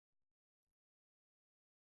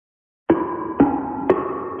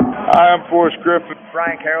Hi, I'm Forrest Griffin.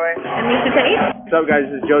 Brian Caraway. And Lisa Tate. What's up, guys?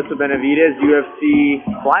 This is Joseph Benavidez, UFC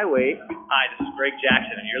flyweight. Hi, this is Greg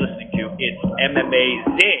Jackson, and you're listening to It's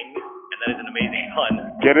MMA Zing, and that is an amazing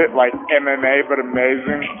pun. Get it? Like MMA, but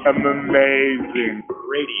amazing? Amazing.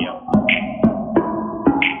 Radio.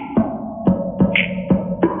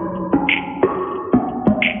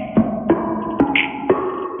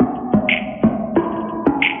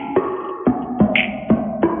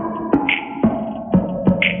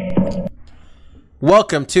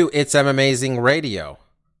 Welcome to It's Amazing Radio.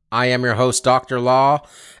 I am your host, Dr. Law,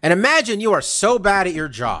 and imagine you are so bad at your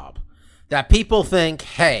job that people think,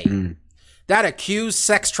 hey, that accused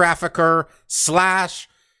sex trafficker slash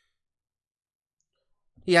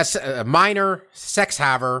minor sex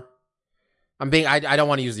haver, I don't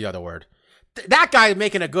want to use the other word. That guy is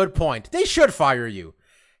making a good point. They should fire you.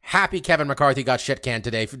 Happy Kevin McCarthy got shit canned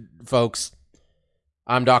today, folks.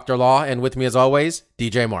 I'm Dr. Law, and with me as always,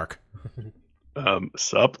 DJ Mark.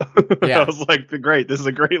 Sup? Yeah. I was like, great. This is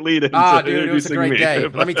a great lead. Dude, it was a great day.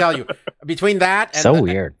 Let me tell you, between that and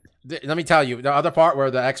weird. Let me tell you, the other part where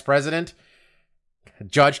the ex-president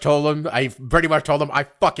judge told him, I pretty much told him, I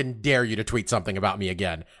fucking dare you to tweet something about me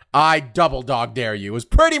again. I double dog dare you. Was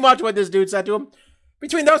pretty much what this dude said to him.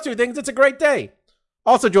 Between those two things, it's a great day.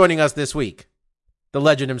 Also joining us this week, the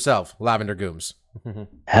legend himself, Lavender Gooms.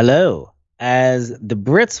 Hello. As the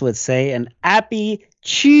Brits would say, an happy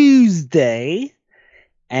Tuesday.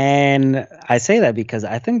 And I say that because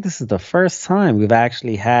I think this is the first time we've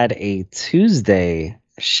actually had a Tuesday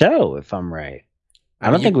show, if I'm right. I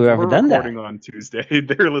don't think we've ever done that. We're recording on Tuesday.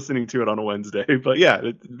 They're listening to it on a Wednesday. But yeah,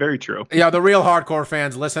 it's very true. Yeah, the real hardcore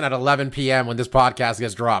fans listen at 11 p.m. when this podcast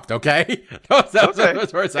gets dropped, okay?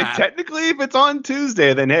 That's where it's at. Technically, if it's on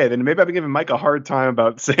Tuesday, then hey, then maybe I've been giving Mike a hard time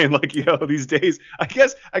about saying, like, these days. I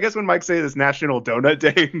guess when Mike says it's National Donut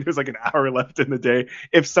Day and there's like an hour left in the day,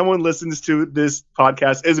 if someone listens to this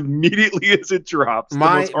podcast as immediately as it drops,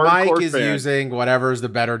 Mike is using whatever's the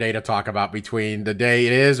better day to talk about between the day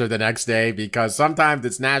it is or the next day, because sometimes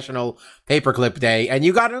it's National Paperclip Day, and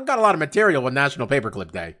you got a lot of material with National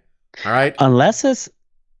Paperclip Day. All right, unless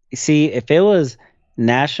if it was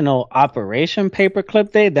National Operation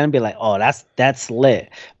Paperclip Day, then be like, oh, that's lit.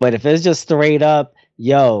 But if it's just straight up,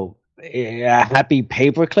 happy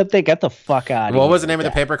Paperclip Day, get the fuck out of here. What was the name of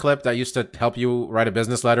the paperclip that used to help you write a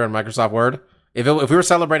business letter in Microsoft Word? If we were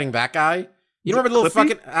celebrating that guy, you remember the little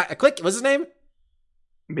fucking Click? What's his name?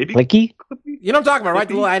 Maybe Clicky? You know what I'm talking about, right?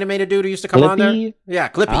 The little animated dude who used to come on there? Yeah,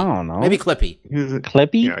 Clippy. I don't know. Maybe Clippy.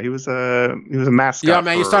 Clippy? Yeah, he was a mascot. Yeah,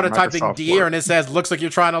 man, you started typing Microsoft Dear Word. and it says, looks like you're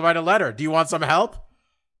trying to write a letter. Do you want some help?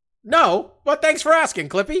 No, but thanks for asking,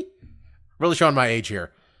 Clippy. Really showing my age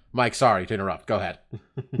here. Mike, sorry to interrupt. Go ahead.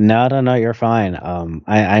 No, you're fine.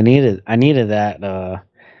 I needed that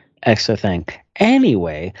extra thing.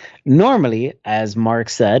 Anyway, normally, as Mark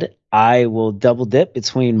said, I will double dip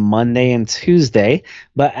between Monday and Tuesday,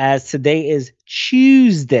 but as today is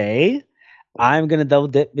Tuesday, I'm going to double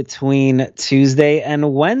dip between Tuesday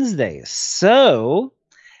and Wednesday. So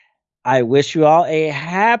I wish you all a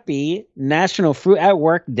happy National Fruit at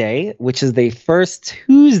Work Day, which is the first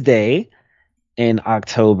Tuesday in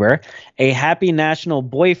October. A happy National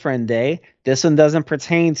Boyfriend Day. This one doesn't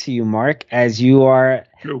pertain to you, Mark, as you are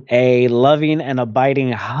a loving and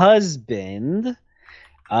abiding husband.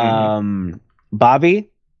 Bobby,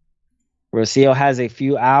 Rocio has a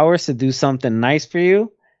few hours to do something nice for you.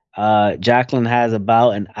 Jacqueline has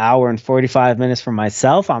about an hour and 45 minutes for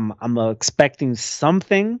myself. I'm expecting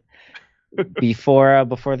something before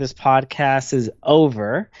this podcast is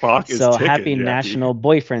over. So happy National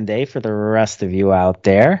Boyfriend Day for the rest of you out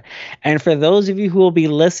there. And for those of you who will be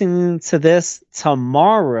listening to this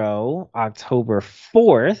tomorrow, October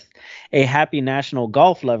 4th, a happy National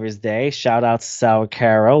Golf Lovers Day. Shout out to Sour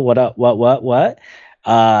Caro. What up? What?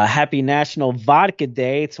 Happy National Vodka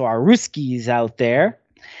Day to our Ruskies out there.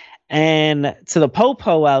 And to the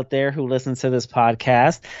Popo out there who listens to this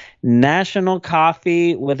podcast, National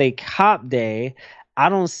Coffee with a Cop Day. I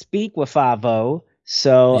don't speak with 5-0,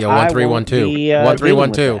 so 1312.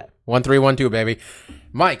 1312. 1312, baby.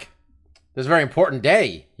 Mike, there's a very important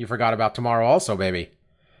day you forgot about tomorrow also, baby.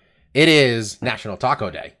 It is National Taco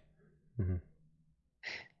Day. Mm-hmm.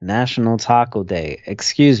 National Taco Day.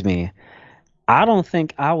 Excuse me. I don't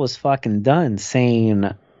think I was fucking done saying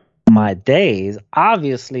my days.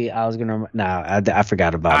 Obviously, I was gonna. I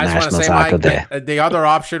forgot about National Taco Day. The other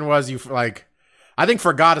option was I think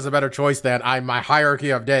forgot is a better choice than my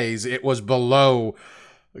hierarchy of days. It was below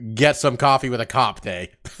get some coffee with a cop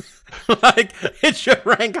day. Like it should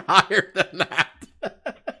rank higher than that.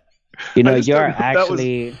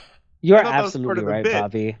 You're absolutely right,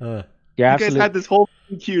 Bobby. You're You guys absolutely. had this whole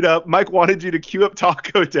thing queued up. Mike wanted you to queue up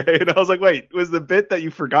Taco Day, and I was like, "Wait, was the bit that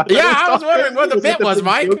you forgot?" that Yeah, it was I was Taco wondering what the Day? bit that was, big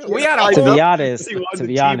Mike. joke you We had a lined To whole. be up honest, that you wanted to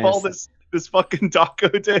be team all honest, this fucking Taco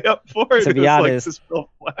Day up for it? To be It was honest, this fell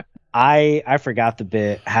flat. I forgot the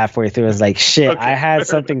bit halfway through. I was like, shit, Okay, I had fair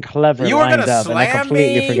something clever You were lined gonna up, and I slam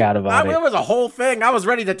completely me. forgot about It it. was a whole thing. I was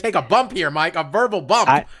ready to take a bump here, Mike. A verbal bump.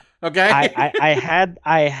 I- Okay.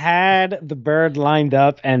 I had the bird lined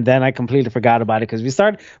up, and then I completely forgot about it because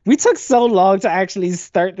we took so long to actually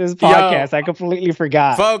start this podcast. I completely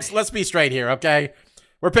forgot. Folks, let's be straight here, okay?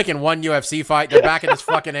 We're picking one UFC fight. They're back in this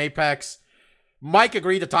fucking Apex. Mike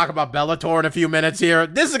agreed to talk about Bellator in a few minutes here.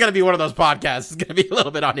 This is going to be one of those podcasts. It's going to be a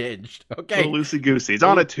little bit unhinged, okay? Loosey goosey. It's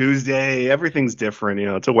on a Tuesday. Everything's different.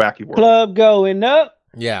 It's a wacky world. Club going up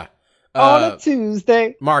Yeah. on a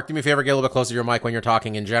Tuesday. Mark, do me a favor, get a little bit closer to your mic when you're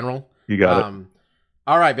talking in general. You got it.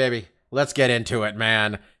 All right, baby. Let's get into it,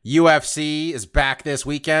 man. UFC is back this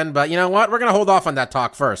weekend, but you know what? We're going to hold off on that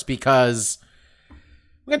talk first because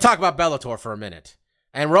we're going to talk about Bellator for a minute.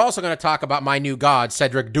 And we're also going to talk about my new god,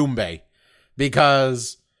 Cedric Doumbe,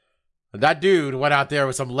 because that dude went out there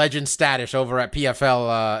with some legend status over at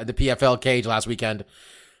PFL, the PFL cage last weekend.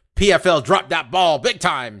 PFL dropped that ball big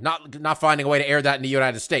time, not finding a way to air that in the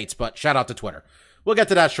United States, but shout out to Twitter. We'll get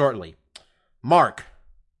to that shortly. Mark,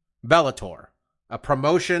 Bellator, a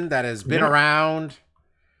promotion that has been around,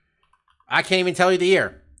 I can't even tell you the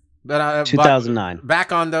year. But 2009.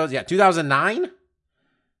 Back on those, 2009?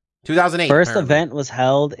 2008. First apparently. event was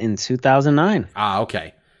held in 2009.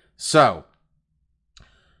 Okay. So,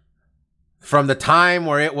 from the time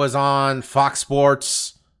where it was on Fox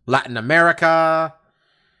Sports Latin America,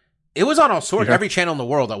 it was on all sorts, every channel in the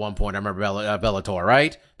world at one point. I remember Bellator,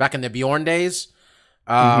 right? Back in the Bjorn days.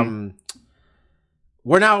 We're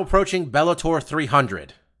now approaching Bellator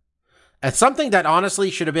 300. It's something that honestly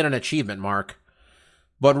should have been an achievement, Mark.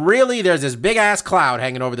 But really, there's this big-ass cloud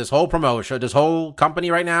hanging over this whole promotion, this whole company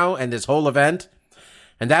right now, and this whole event.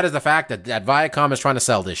 And that is the fact that Viacom is trying to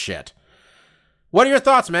sell this shit. What are your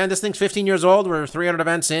thoughts, man? This thing's 15 years old. We're 300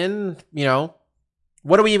 events in.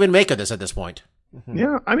 What do we even make of this at this point?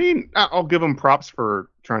 Yeah, I mean, I'll give them props for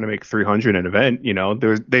trying to make 300 an event.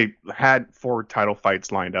 They had 4 title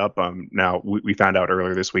fights lined up. Now we found out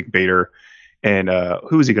earlier this week, Bader and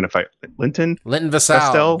who is he going to fight? Linton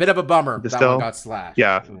Vassell. Bit of a bummer. Vassell. That one got slashed.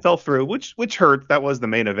 Yeah, fell through, which hurt. That was the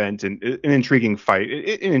main event and an intriguing fight.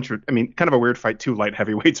 Kind of a weird fight. 2 light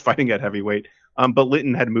heavyweights fighting at heavyweight. But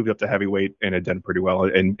Linton had moved up to heavyweight and had done pretty well.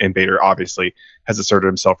 And Bader obviously has asserted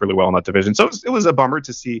himself really well in that division. So it was a bummer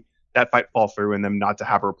to see that fight fall through and them not to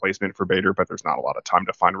have a replacement for Bader, but there's not a lot of time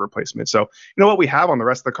to find a replacement. So, what we have on the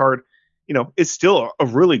rest of the card, is still a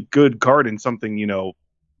really good card and something,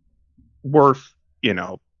 worth, I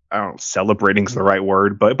don't know, celebrating is the right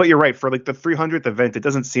word, but you're right. For like the 300th event, it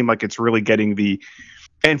doesn't seem like it's really getting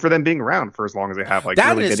and for them being around for as long as they have, like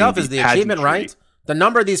that really in itself is the achievement, right? The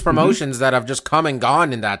number of these promotions that have just come and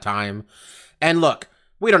gone in that time. And look,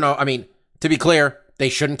 we don't know. I mean, to be clear, they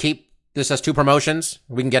shouldn't keep this as 2 promotions.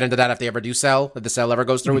 We can get into that if they ever do sell, if the sale ever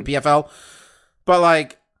goes through with PFL. But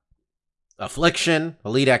like Affliction,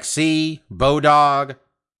 Elite XC, Bodog,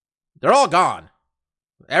 they're all gone.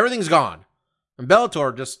 Everything's gone. And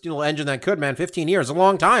Bellator, just, engine that could, man. 15 years, a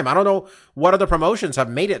long time. I don't know what other promotions have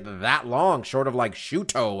made it that long, short of like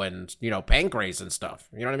Shuto and, Pancrase and stuff.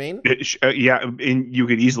 You know what I mean? Yeah, and you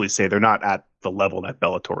could easily say they're not at the level that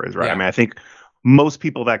Bellator is, right? Yeah. I mean, I think most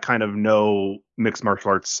people that kind of know mixed martial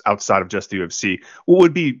arts outside of just the UFC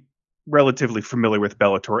would be relatively familiar with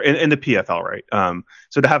Bellator and the PFL, right?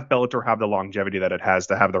 So to have Bellator have the longevity that it has,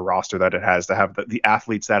 to have the roster that it has, to have the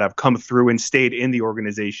athletes that have come through and stayed in the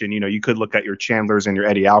organization, you could look at your Chandlers and your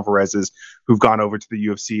Eddie Alvarez's who've gone over to the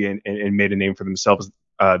UFC and made a name for themselves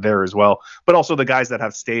there as well. But also the guys that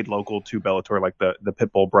have stayed local to Bellator, like the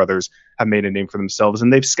Pitbull brothers, have made a name for themselves,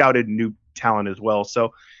 and they've scouted new talent as well.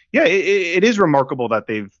 So yeah, it is remarkable that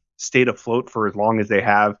they've stayed afloat for as long as they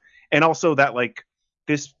have. And also that like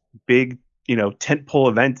this big, tentpole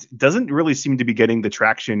event doesn't really seem to be getting the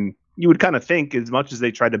traction you would kind of think as much as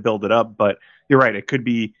they tried to build it up. But you're right. It could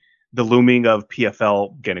be the looming of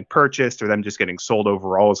PFL getting purchased or them just getting sold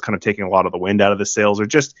overall is kind of taking a lot of the wind out of the sails, or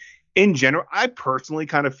just in general. I personally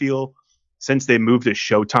kind of feel since they moved to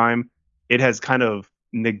Showtime, it has kind of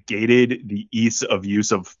negated the ease of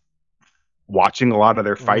use of watching a lot of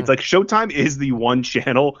their fights. Like Showtime is the one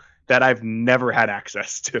channel that I've never had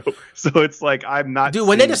access to. So it's like I'm not. Dude,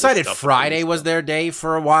 when they decided Friday was their day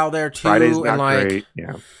for a while there too, Friday's not and like, great.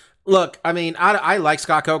 Yeah. Look, I mean, I like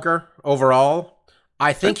Scott Coker overall.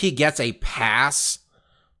 I think he gets a pass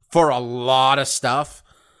for a lot of stuff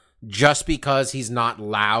just because he's not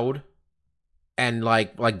loud and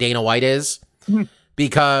like Dana White is,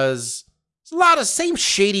 because a lot of same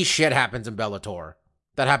shady shit happens in Bellator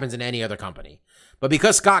that happens in any other company. But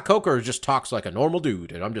because Scott Coker just talks like a normal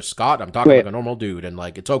dude, and I'm just Scott, I'm talking like a normal dude, and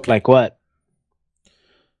like it's okay. Like what?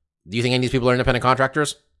 Do you think any of these people are independent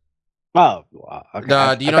contractors? Oh,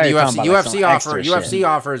 okay. Do you know the UFC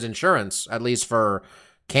offers insurance, at least for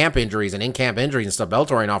camp injuries and in-camp injuries and stuff.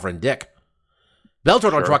 Bellator ain't offering dick.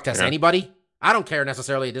 Bellator don't drug test anybody. I don't care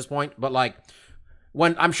necessarily at this point, but like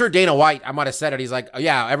when I'm sure Dana White, I might have said it. He's like, oh,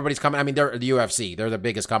 yeah, everybody's coming. I mean, they're the UFC. They're the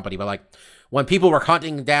biggest company, but like when people were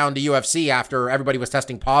hunting down the UFC after everybody was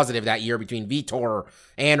testing positive that year between Vitor,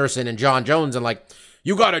 Anderson, and John Jones, and like,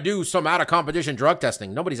 you got to do some out-of-competition drug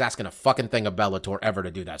testing. Nobody's asking a fucking thing of Bellator ever to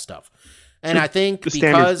do that stuff. And I think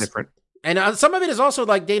because... different. And some of it is also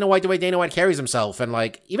like Dana White, the way Dana White carries himself. And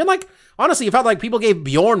like, even like, honestly, it felt like people gave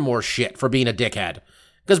Bjorn more shit for being a dickhead.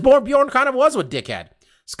 Because Bjorn kind of was a dickhead.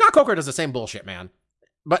 Scott Coker does the same bullshit, man.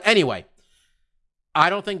 But anyway,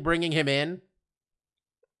 I don't think bringing him in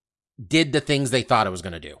did the things they thought it was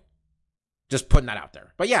going to do. Just putting that out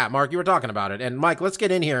there. But yeah, Mark, you were talking about it. And Mike, let's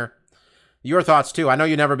get in here. Your thoughts too. I know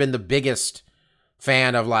you've never been the biggest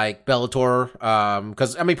fan of like Bellator,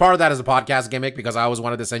 because I mean part of that is a podcast gimmick, because I always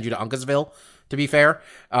wanted to send you to Uncasville, to be fair,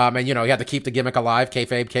 and you know you had to keep the gimmick alive,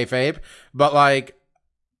 kayfabe. But like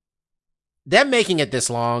them making it this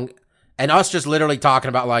long, and us just literally talking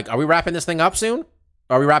about like, are we wrapping this thing up soon?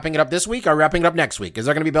 Are we wrapping it up this week? Are we wrapping it up next week? Is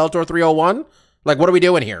there going to be Bellator 301? Like, what are we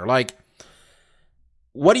doing here? Like,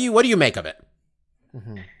 what do you make of it?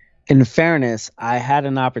 Mm-hmm. In fairness, I had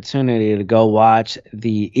an opportunity to go watch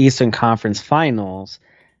the Eastern Conference Finals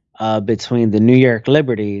between the New York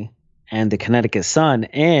Liberty and the Connecticut Sun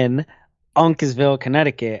in Uncasville,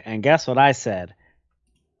 Connecticut. And guess what I said?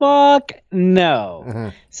 Fuck no. Mm-hmm.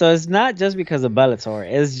 So it's not just because of Bellator.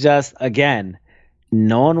 It's just, again,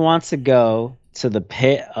 no one wants to go to the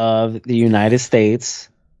pit of the United States,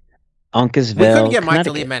 Uncasville, we couldn't get Mike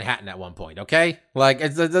to leave Manhattan at one point, okay? Like,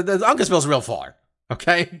 the Uncasville's real far.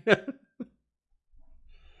 Okay.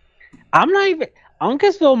 I'm not even.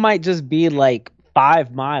 Uncasville might just be like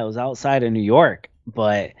 5 miles outside of New York,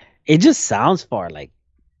 but it just sounds far. Like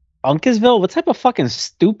Uncasville. What type of fucking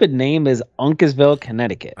stupid name is Uncasville,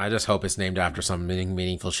 Connecticut? I just hope it's named after some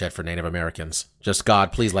meaningful shit for Native Americans. Just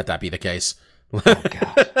God, please let that be the case. Oh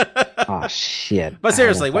god. Oh shit. But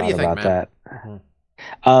seriously, what do you think, man? That.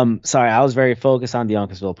 Sorry, I was very focused on the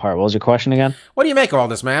Uncasville part. What was your question again? What do you make of all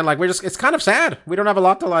this, man? Like, it's kind of sad. We don't have a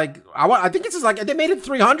lot to like. I think this is like they made it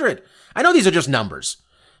 300. I know these are just numbers,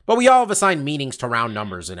 but we all have assigned meanings to round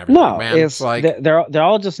numbers and everything. No, man. It's like they're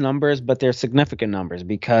all just numbers, but they're significant numbers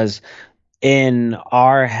because in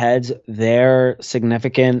our heads they're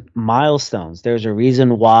significant milestones. There's a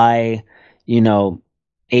reason why, you know,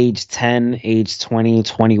 age 10, age 20,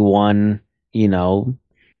 21, you know,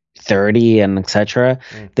 30 and etc.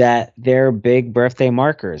 That they're big birthday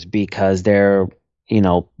markers because they're, you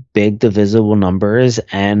know, big divisible numbers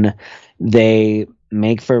and they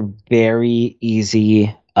make for very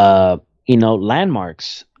easy you know,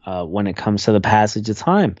 landmarks when it comes to the passage of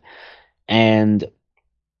time. And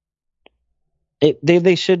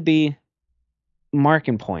they should be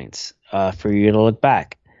marking points for you to look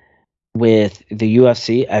back. With the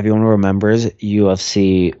UFC, everyone remembers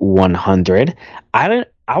UFC 100.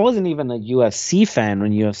 I wasn't even a UFC fan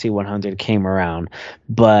when UFC 100 came around,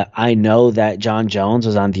 but I know that John Jones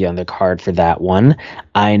was on the undercard for that one.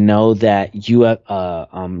 I know that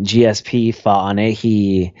GSP fought on it.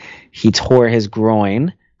 He tore his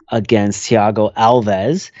groin against Thiago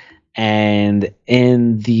Alves, and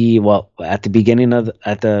in the at the beginning of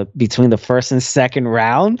between the first and second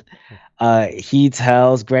round. He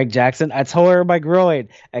tells Greg Jackson, I tore my groin.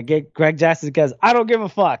 Greg Jackson goes, I don't give a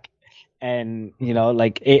fuck. And, you know,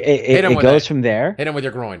 like, it goes from there. Hit him with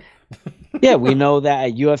your groin. Yeah, we know that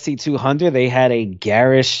at UFC 200, they had a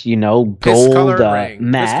garish, you know, gold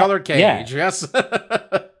mat. Piss-colored cage, yes.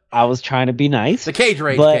 I was trying to be nice. The cage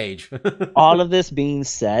rage cage. All of this being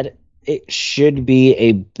said, it should be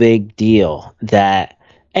a big deal that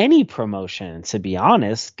any promotion, to be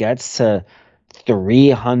honest, gets to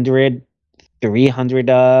 300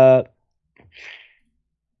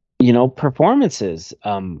 you know, performances.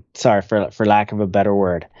 Sorry for lack of a better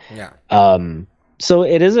word. Yeah. So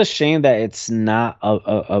it is a shame that it's not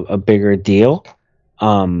a bigger deal.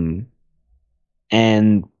 And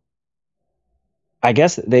I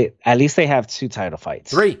guess they have 2 title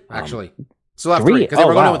fights. 3 actually. Still have 3 because they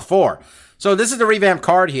were going with 4. So this is the revamped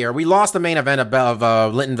card here. We lost the main event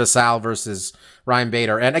of Linton Vassal versus Ryan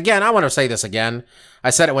Bader. And again, I want to say this again. I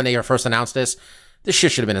said it when they first announced this. This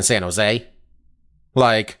shit should have been in San Jose.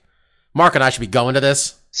 Like, Mark and I should be going to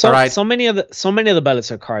this. So All right. so many of the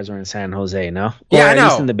Bellator cards are in San Jose, no? Or Yeah, I at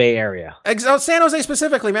least know. in the Bay Area. San Jose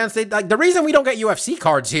specifically, man. Like, the reason we don't get UFC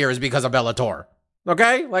cards here is because of Bellator.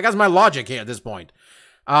 Okay? Like, that's my logic here at this point.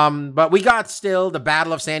 But we got still the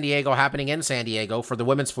Battle of San Diego happening in San Diego for the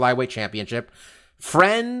Women's Flyweight Championship.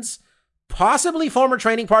 Friends, possibly former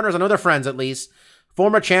training partners, I know they're friends at least.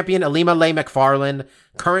 Former champion Alima Leigh McFarland,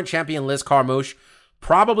 current champion Liz Carmouche.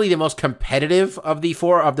 Probably the most competitive of the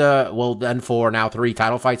four, now three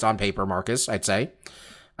title fights on paper, Marcus, I'd say.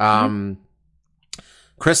 Chris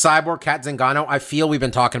Cyborg, Kat Zingano. I feel we've been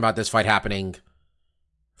talking about this fight happening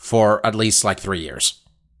for at least like 3 years.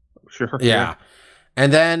 Sure. Yeah.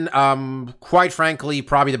 And then, quite frankly,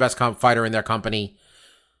 probably the best fighter in their company.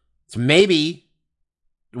 So maybe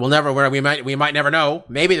we might never know.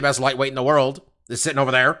 Maybe the best lightweight in the world is sitting over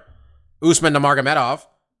there. Usman Nurmagomedov.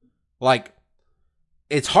 Like,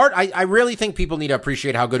 it's hard. I really think people need to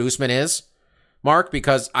appreciate how good Usman is, Mark,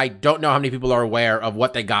 because I don't know how many people are aware of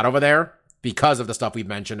what they got over there because of the stuff we've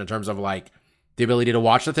mentioned in terms of like the ability to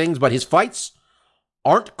watch the things, but his fights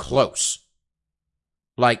aren't close.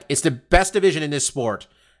 Like, it's the best division in this sport.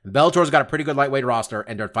 Bellator's got a pretty good lightweight roster,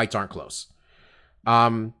 and their fights aren't close.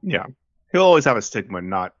 Yeah. He'll always have a stigma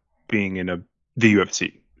not being in the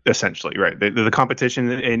UFC, essentially, right? The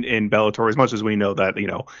competition in Bellator, as much as we know that,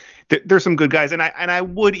 there's some good guys, and I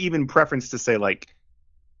would even preference to say, like,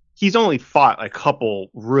 he's only fought a couple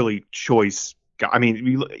really choice guys. I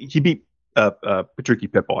mean, he beat Patricky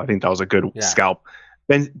Pitbull. I think that was a good scalp.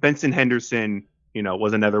 Benson Henderson,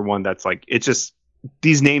 was another one that's like, it's just,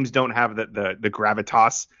 these names don't have the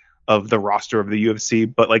gravitas of the roster of the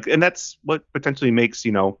UFC, but like, and that's what potentially makes,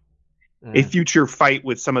 a future fight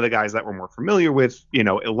with some of the guys that we're more familiar with,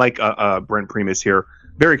 like Brent Primus here,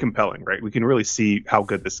 very compelling, right? We can really see how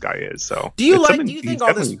good this guy is. So do you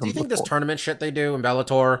think this tournament shit they do in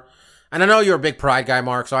Bellator, and I know you're a big Pride guy,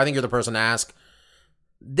 Mark, so I think you're the person to ask,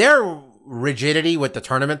 their rigidity with the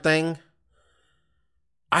tournament thing,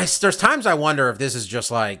 there's times I wonder if this is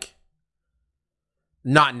just like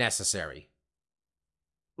not necessary.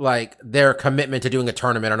 Like, their commitment to doing a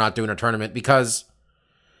tournament or not doing a tournament, because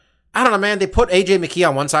I don't know, man. They put AJ McKee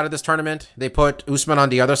on one side of this tournament. They put Usman on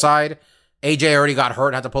the other side. AJ already got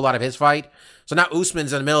hurt, had to pull out of his fight. So now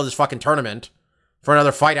Usman's in the middle of this fucking tournament for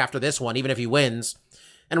another fight after this one, even if he wins.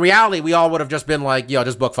 In reality, we all would have just been like, yo,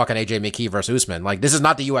 just book fucking AJ McKee versus Usman. Like, this is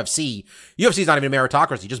not the UFC. UFC's not even a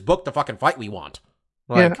meritocracy. Just book the fucking fight we want.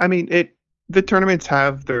 Like, yeah, I mean, the tournaments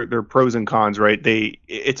have their pros and cons, right?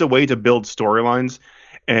 It's a way to build storylines.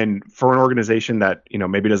 And for an organization that,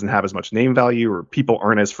 maybe doesn't have as much name value or people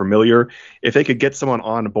aren't as familiar, if they could get someone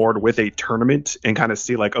on board with a tournament and kind of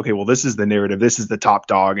see like, okay, well, this is the narrative, this is the top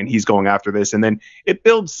dog, and he's going after this. And then it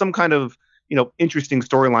builds some kind of, interesting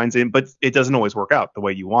storylines in, but it doesn't always work out the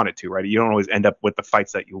way you want it to, right? You don't always end up with the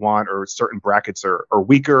fights that you want, or certain brackets are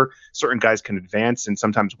weaker. Certain guys can advance and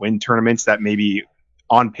sometimes win tournaments that maybe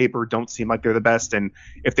on paper don't seem like they're the best, and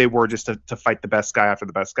if they were just to fight the best guy after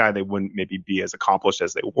the best guy, they wouldn't maybe be as accomplished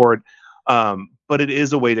as they would. But it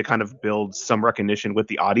is a way to kind of build some recognition with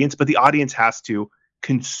the audience, but the audience has to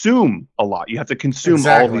consume a lot. You have to consume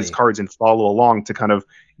all of these cards and follow along to kind of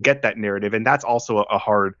get that narrative, and that's also a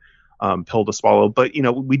hard pill to swallow. But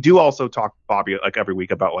we do also talk, Bobby, like every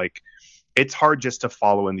week about like, it's hard just to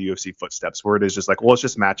follow in the UFC footsteps, where it is just like, well, let's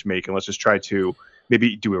just match make and let's just try to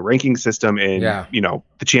maybe do a ranking system and,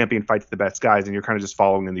 the champion fights the best guys, and you're kind of just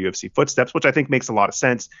following in the UFC footsteps, which I think makes a lot of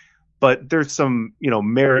sense. But there's some,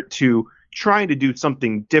 merit to trying to do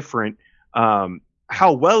something different.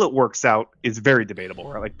 How well it works out is very debatable,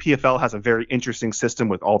 right? Like, PFL has a very interesting system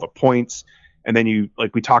with all the points. And then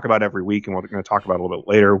we talk about every week, and we're going to talk about a little bit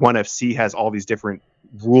later, ONE FC has all these different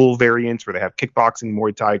rule variants where they have kickboxing,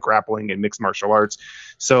 Muay Thai, grappling, and mixed martial arts.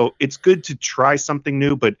 So it's good to try something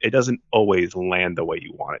new, but it doesn't always land the way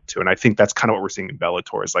you want it to. And I think that's kind of what we're seeing in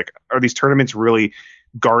Bellator, is like, are these tournaments really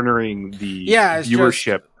garnering the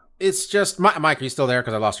viewership? It's just Mike, are you still there?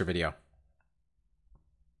 Because I lost your video.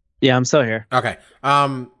 Yeah, I'm still here. Okay.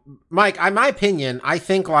 Mike, in my opinion, I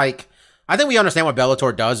think we understand what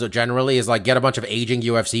Bellator does generally is like get a bunch of aging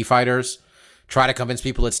UFC fighters, try to convince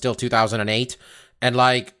people it's still 2008, and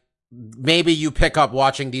like maybe you pick up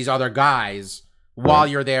watching these other guys while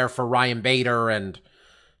you're there for Ryan Bader and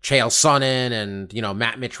Chael Sonnen and,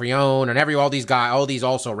 Matt Mitrione and all these guys, all these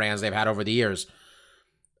also rans they've had over the years.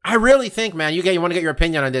 I really think, man, you want to get your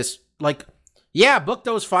opinion on this. Like, yeah, book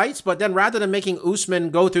those fights, but then rather than making Usman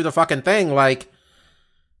go through the fucking thing, like,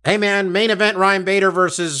 hey, man, main event Ryan Bader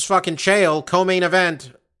versus fucking Chael, co-main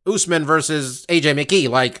event Usman versus AJ McKee.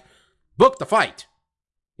 Like, book the fight.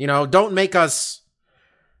 Don't make us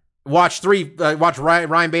watch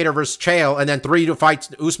Ryan Bader versus Chael, and then 3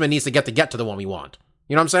 fights Usman needs to get to the one we want.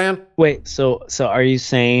 You know what I'm saying? Wait, so are you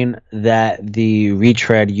saying that the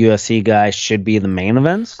retread UFC guys should be the main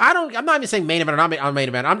events? I'm not even saying main event or not main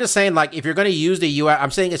event. I'm just saying, like, if you're going to use the UFC,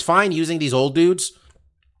 I'm saying it's fine using these old dudes,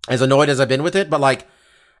 as annoyed as I've been with it, but, like,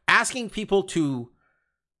 asking people to,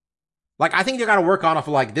 like, I think you got to work on it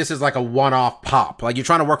for, like, this is like a one-off pop. Like, you're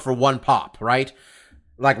trying to work for one pop, right?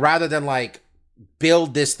 Like, rather than, like,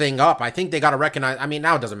 build this thing up, I think they got to recognize, I mean,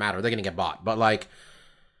 now it doesn't matter. They're going to get bought, but, like,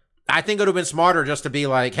 I think it would have been smarter just to be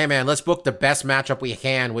like, hey, man, let's book the best matchup we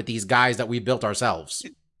can with these guys that we built ourselves.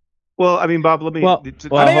 Well, I mean, Bob, let me... Well,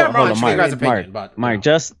 I'm wrong. Mark,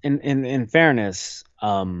 just in fairness,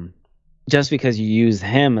 just because you used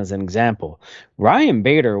him as an example, Ryan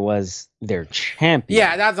Bader was their champion.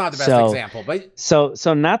 Yeah, that's not the best example. But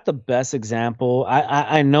so not the best example.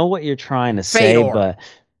 I know what you're trying to say, Fedor. but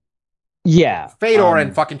yeah. Fedor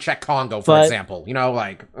and fucking Czech Congo, for example. You know,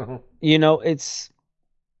 like... You know, it's...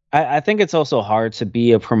 I think it's also hard to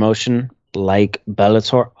be a promotion like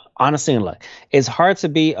Bellator. Honestly, look, it's hard to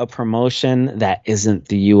be a promotion that isn't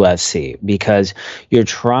the UFC because you're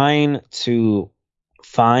trying to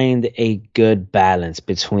find a good balance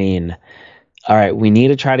between, all right, we need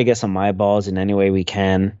to try to get some eyeballs in any way we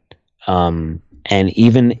can. And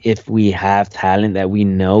even if we have talent that we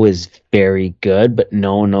know is very good, but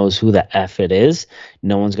no one knows who the F it is,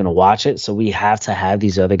 no one's going to watch it. So we have to have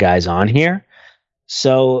these other guys on here.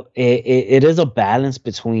 So it is a balance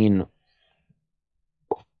between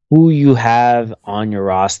who you have on your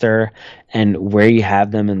roster and where you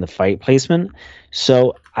have them in the fight placement.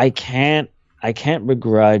 So I can't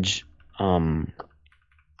begrudge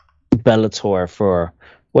Bellator for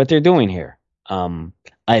what they're doing here.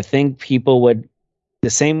 I think people would, the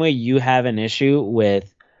same way you have an issue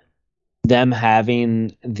with them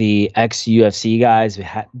having the ex-UFC guys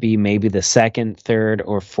be maybe the second, third,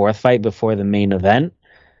 or fourth fight before the main event,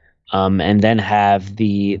 and then have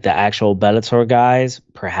the actual Bellator guys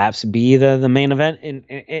perhaps be the main event.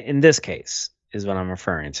 In this case, is what I'm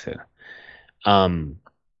referring to.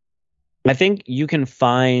 I think you can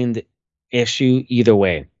find issue either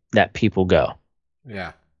way that people go.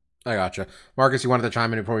 Yeah, I gotcha. Marcus, you wanted to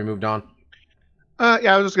chime in before we moved on?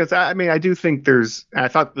 Yeah, I was just gonna say. I mean, I do think I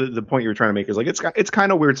thought the point you were trying to make is like it's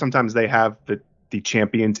kind of weird. Sometimes they have the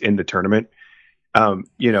champions in the tournament.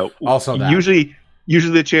 You know, also that. usually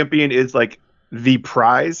the champion is like the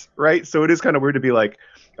prize, right? So it is kind of weird to be like,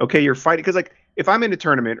 okay, you're fighting because like if I'm in a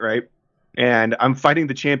tournament, right, and I'm fighting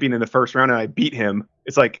the champion in the first round and I beat him,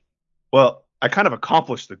 it's like, well, I kind of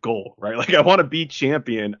accomplished the goal, right? Like I want to be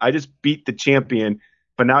champion. I just beat the champion,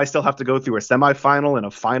 but now I still have to go through a semifinal and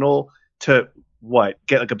a final to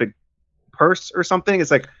get like a big purse or something.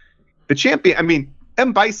 It's like the champion. I mean,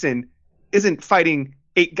 M. Bison isn't fighting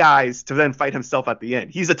 8 guys to then fight himself at the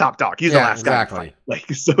end. He's the top dog. He's the last guy to fight.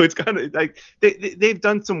 Like, so it's kind of like they've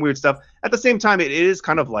done some weird stuff. At the same time, it is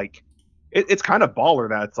kind of like it's kind of baller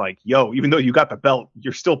that it's like, yo, even though you got the belt,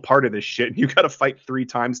 you're still part of this shit. You got to fight 3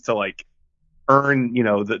 times to like earn, you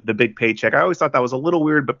know, the big paycheck. I always thought that was a little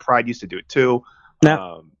weird, but Pride used to do it too.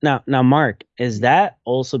 Now, Mark, is that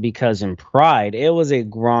also because in Pride it was a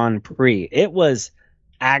Grand Prix? It was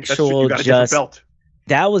actual just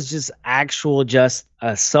that was just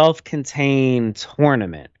a self-contained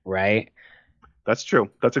tournament, right? That's true.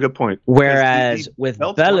 That's a good point. Whereas with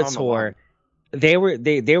Bellator, they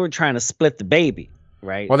were trying to split the baby,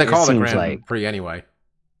 right? Well, they call it Grand Prix anyway.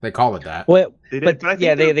 They call it that. Well,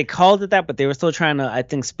 they called it that, but they were still trying to, I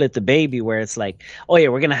think, split the baby. Where it's like, oh yeah,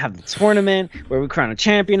 we're gonna have the tournament where we crown a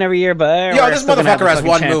champion every year, but this motherfucker has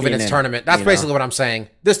one move in its tournament. That's basically what I'm saying.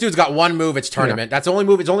 This dude's got one move. It's tournament. Yeah. That's the only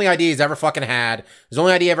move. It's the only idea he's ever fucking had. His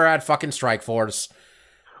only idea he ever had fucking Strikeforce.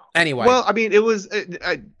 Anyway. Well, I mean, it was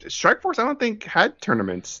Strikeforce. I don't think had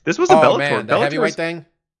tournaments. This was a Bellator. Man, the heavyweight thing.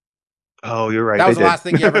 Oh, you're right. That was the last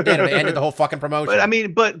thing he ever did, and it ended the whole fucking promotion. But I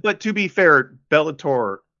mean, but to be fair,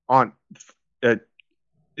 Bellator on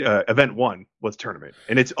event 1 was tournament,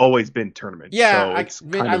 and it's always been tournament. Yeah,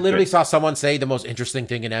 so I literally saw someone say the most interesting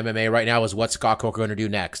thing in MMA right now is what's Scott Coker going to do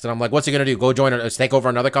next, and I'm like, what's he going to do? Go take over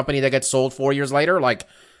another company that gets sold 4 years later? Like,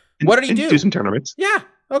 what did he do? Do some tournaments. Yeah,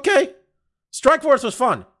 okay. Strikeforce was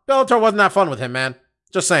fun. Bellator wasn't that fun with him, man.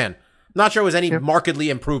 Just saying. Not sure it was any markedly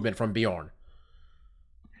improvement from Bjorn.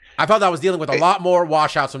 I felt I was dealing with a lot more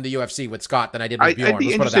washouts from the UFC with Scott than I did with Bjorn. I'd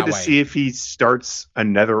be interested to see if he starts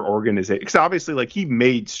another organization. Because obviously, like, he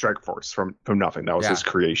made Strikeforce from nothing. That was his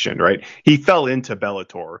creation, right? He fell into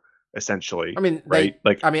Bellator, essentially. I mean, right?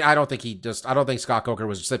 I don't think Scott Coker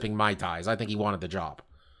was sipping Mai Tais. I think he wanted the job.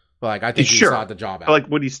 Like, I think he sought the job out. Like,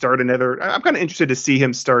 would he start another? I'm kind of interested to see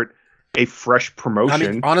him start a fresh promotion.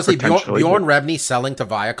 I mean, honestly, Bjorn potentially. Rebney selling to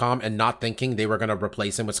Viacom and not thinking they were going to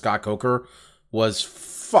replace him with Scott Coker was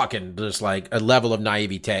fucking just like a level of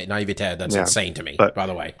naivete that's insane to me, by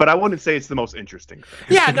the way. But I wouldn't say it's the most interesting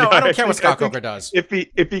thing. Yeah, no, I don't care what Scott Coker does. If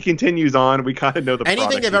he continues on, we kind of know the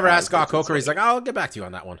anything they've ever asked Scott Coker, he's like, I'll get back to you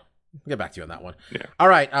on that one. Yeah. All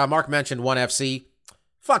right, Mark mentioned ONE FC.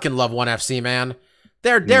 Fucking love ONE FC, man.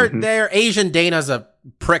 Their Asian Dana's a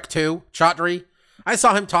prick too, Chaudhry. I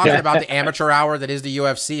saw him talking about the amateur hour that is the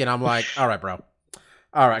UFC, and I'm like, all right, bro.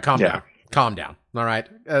 All right, calm down. Calm down. All right.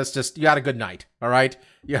 It's just, you had a good night. All right.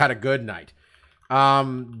 You had a good night.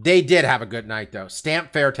 They did have a good night, though.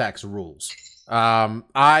 Stamp Fairtex rules.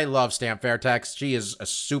 I love Stamp Fairtex. She is a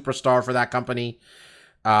superstar for that company.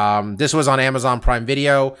 This was on Amazon Prime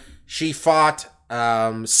Video. She fought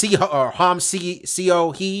Ham is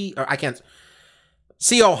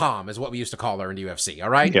what we used to call her in the UFC, all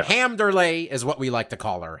right? Yeah. Hamderley is what we like to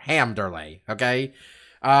call her. Hamderley, okay?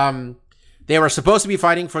 They were supposed to be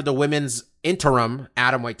fighting for the women's interim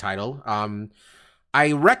atomweight title.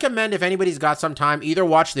 I recommend, if anybody's got some time, either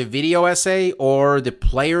watch the video essay or the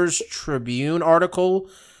Players Tribune article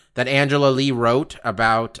that Angela Lee wrote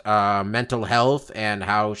about mental health and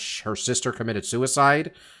how her sister committed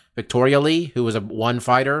suicide, Victoria Lee, who was a one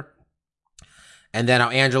fighter. And then how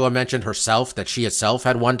Angela mentioned herself, that she herself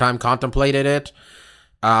had one time contemplated it.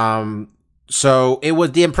 So it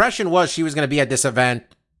was, the impression was she was going to be at this event,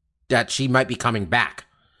 that she might be coming back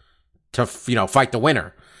to, fight the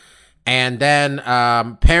winner. And then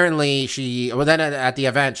apparently then at the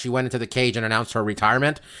event, she went into the cage and announced her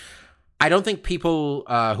retirement. I don't think people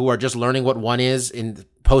who are just learning what ONE is in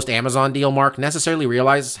post-Amazon deal, Mark, necessarily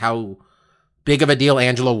realize how big of a deal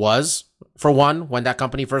Angela was for ONE when that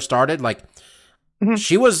company first started. Like,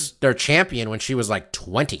 she was their champion when she was like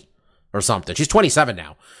 20 or something. She's 27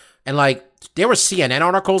 now. And like, there were CNN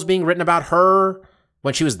articles being written about her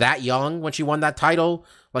when she was that young, when she won that title.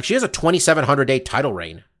 Like, she has a 2,700-day title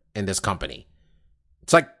reign in this company.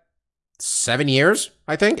 It's like 7 years,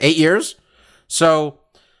 I think, 8 years. So,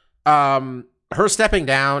 her stepping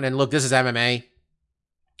down, and look, this is MMA.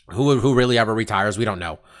 Who really ever retires, we don't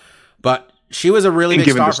know. But she was a really big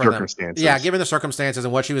star for them. Yeah, given the circumstances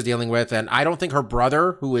and what she was dealing with. And I don't think her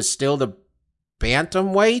brother, who is still the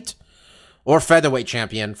bantamweight or featherweight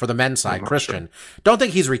champion for the men's side, Christian, don't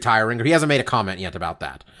think he's retiring, or he hasn't made a comment yet about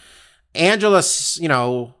that. Angela, she's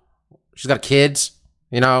got kids,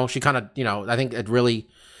 she kind of, I think it really,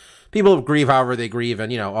 people grieve however they grieve,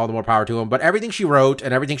 and, all the more power to them. But everything she wrote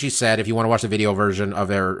and everything she said, if you want to watch the video version of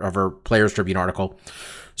her Players Tribune article,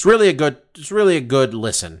 it's really a good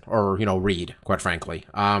listen, or, read, quite frankly.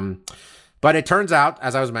 But it turns out,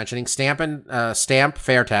 as I was mentioning, Stamp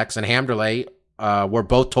Fairtex and Hamderley were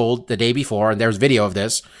both told the day before, and there's video of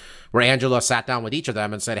this, where Angela sat down with each of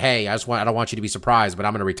them and said, hey, I don't want you to be surprised, but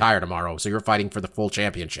I'm going to retire tomorrow, so you're fighting for the full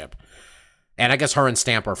championship. And I guess her and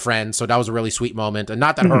Stamp are friends, so that was a really sweet moment. And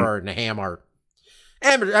not that her and Ham are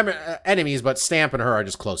enemies, but Stamp and her are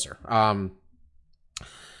just closer.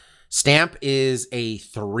 Stamp is a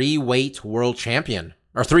 3-weight world champion,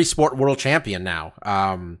 or 3-sport world champion now,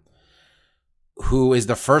 who is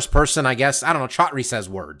the first person, I guess, I don't know, Chaudhry says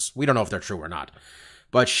words. We don't know if they're true or not.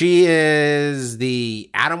 But she is the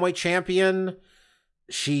atomweight champion.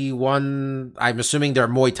 She won, I'm assuming, their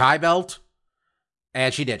Muay Thai belt.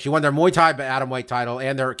 And she did. She won their Muay Thai atomweight title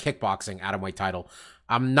and their kickboxing atomweight title.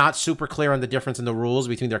 I'm not super clear on the difference in the rules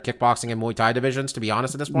between their kickboxing and Muay Thai divisions, to be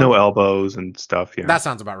honest, at this point. No elbows and stuff, yeah. That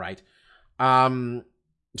sounds about right.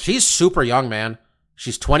 She's super young, man.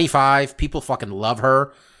 She's 25. People fucking love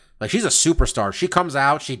her. Like, she's a superstar. She comes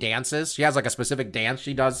out, she dances. She has like a specific dance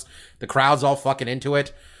she does. The crowd's all fucking into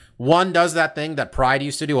it. ONE does that thing that Pride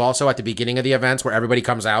used to do also at the beginning of the events, where everybody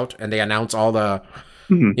comes out and they announce all the,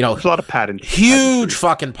 there's a lot of patent. Huge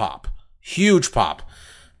fucking pop. Huge pop.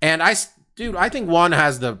 And I think ONE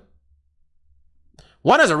has a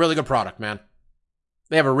really good product, man.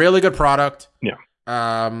 They have a really good product. Yeah.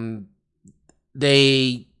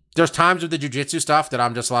 There's times with the jiu-jitsu stuff that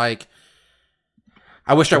I'm just like,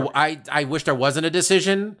 I wish there wasn't a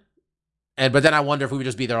decision, but then I wonder if we would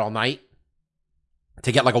just be there all night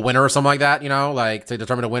to get like a winner or something like that, like to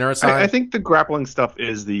determine a winner or something. I think the grappling stuff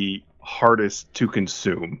is the hardest to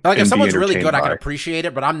consume. Like, if someone's really good, I can appreciate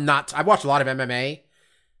it, but I'm not. I've watched a lot of MMA,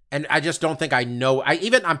 and I just don't think I know.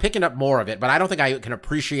 I'm picking up more of it, but I don't think I can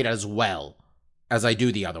appreciate it as well as I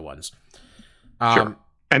do the other ones. Sure.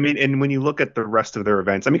 I mean, and when you look at the rest of their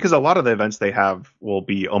events, because a lot of the events they have will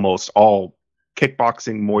be almost all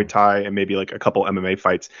kickboxing, Muay Thai, and maybe like a couple MMA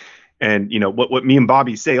fights. And what me and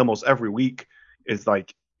Bobby say almost every week is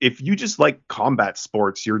like, if you just like combat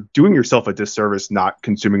sports, you're doing yourself a disservice not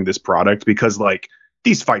consuming this product, because like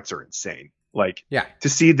these fights are insane. Like, Yeah. to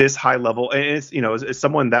see this high level, and it's, as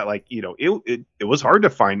someone that, like, it was hard to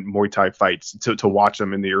find Muay Thai fights to watch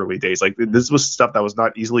them in the early days. Like, this was stuff that was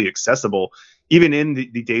not easily accessible, even in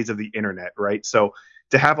the days of the internet, right? So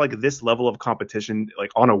to have like this level of competition,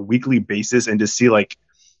 like on a weekly basis, and to see like,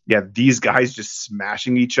 yeah, these guys just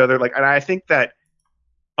smashing each other. Like, and I think that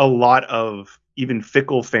a lot of even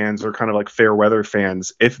fickle fans, or kind of like fair weather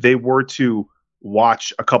fans, if they were to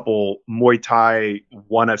watch a couple Muay Thai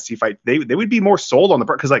 1FC fight, they would be more sold on the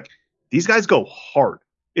part, because like these guys go hard.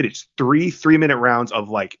 It is 3-minute rounds of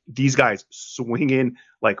like these guys swinging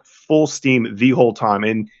like full steam the whole time.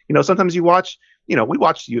 And sometimes we watch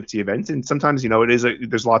UFC events, and sometimes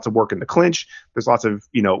there's lots of work in the clinch, there's lots of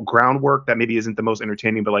groundwork that maybe isn't the most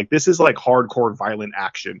entertaining, but like this is like hardcore violent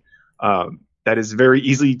action that is very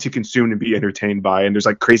easy to consume and be entertained by, and there's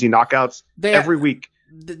like crazy knockouts every week.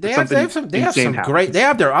 They have some great.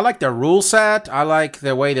 I like their rule set. I like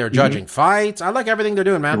the way they're judging fights. I like everything they're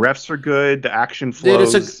doing, man. The refs are good. The action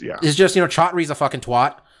flows. It's just Chaudhry's a fucking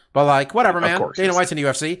twat, but like whatever, man. Dana White's in the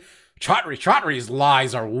UFC. Chaudhry's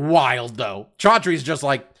lies are wild though. Chaudhry's just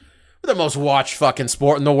like, we're the most watched fucking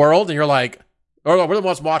sport in the world, and you're like, we're the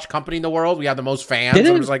most watched company in the world. We have the most fans.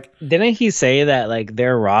 Didn't he say that like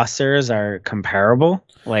their rosters are comparable,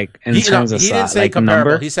 like in terms of he didn't say like comparable.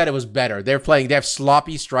 number? He said it was better. They have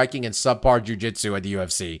sloppy striking and subpar jiu-jitsu at the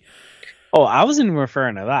UFC. Oh, I wasn't even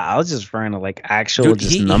referring to that. I was just referring to like actual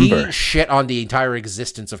number. He shit on the entire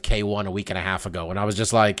existence of K1 a week and a half ago, and I was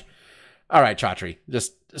just like, all right, Chaudhry,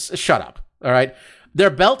 just shut up. All right, their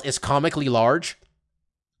belt is comically large.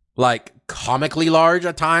 Like comically large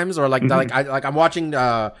at times, or like I'm watching.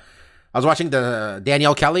 I was watching the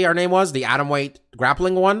Danielle Kelly, her name was the atomweight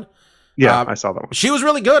grappling one. Yeah, I saw that one. She was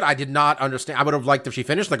really good. I did not understand. I would have liked if she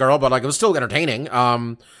finished the girl, but like it was still entertaining.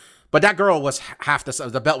 But that girl was half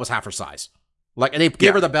the belt was half her size. Like, and they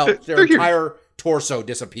gave her the belt, their entire torso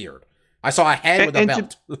disappeared. I saw a head with a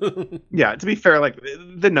belt. To be fair, like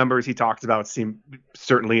the numbers he talked about seem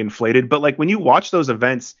certainly inflated, but like when you watch those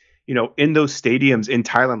events, in those stadiums in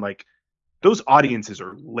Thailand, like those audiences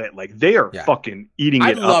are lit. Like they are fucking eating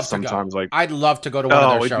it up sometimes. Like I'd love to go to one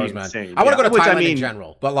of their shows, man. Insane. I want to go to Thailand in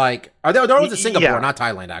general, but like, they're always in Singapore, not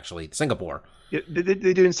Thailand, actually. Singapore. Yeah,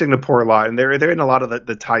 they do in Singapore a lot, and they're in a lot of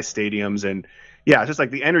the Thai stadiums, and it's just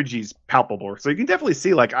like the energy's palpable. So you can definitely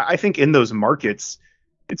see, like, I think in those markets,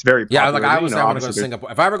 it's very popular. Yeah, like I would say I want to go to Singapore.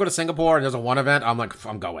 If I ever go to Singapore and there's a one event, I'm like,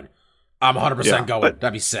 I'm going. I'm 100% going.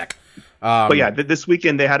 That'd be sick. But yeah, this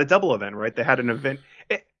weekend they had a double event, right? They had an event.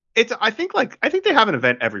 I think they have an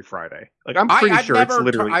event every Friday. Like I'm pretty sure it's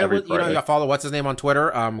literally every Friday. You follow what's his name on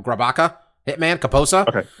Twitter? Grabaka, Hitman, Kaposa.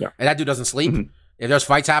 Okay, yeah. And that dude doesn't sleep. Mm-hmm. If there's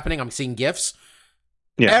fights happening, I'm seeing GIFs.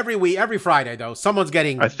 Yeah. Every Friday though, someone's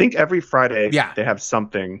getting. I think every Friday they have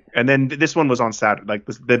something, and then this one was on Saturday. Like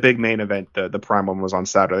the big main event, the prime one was on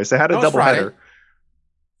Saturday. So they had a double header.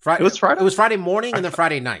 Friday. It was Friday. It was Friday morning and then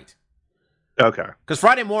Friday night. Okay. Because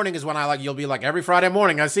Friday morning is when you'll be like, every Friday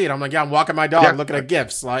morning I see it. I'm like, I'm walking my dog, looking at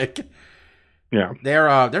GIFs. Like,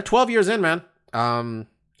 they're 12 years in, man.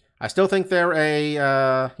 I still think they're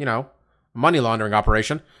a money laundering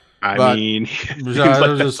operation. I mean,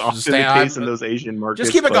 that's often the case in those Asian markets.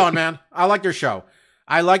 Just keep it going, man. I like your show.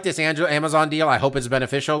 I like this Amazon deal. I hope it's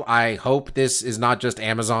beneficial. I hope this is not just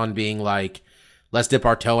Amazon being like, let's dip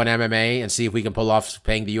our toe in MMA and see if we can pull off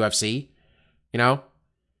paying the UFC. Yeah.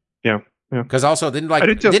 Because also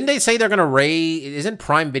didn't they say they're gonna raise? Isn't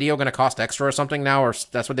Prime Video gonna cost extra or something now? Or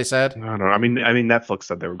that's what they said? I don't know. I mean, Netflix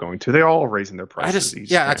said they were going to. They're all raising their prices.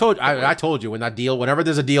 I told you when that deal. Whenever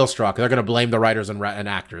there's a deal struck, they're gonna blame the writers and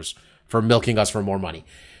actors for milking us for more money.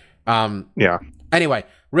 Anyway,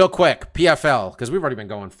 real quick, PFL, because we've already been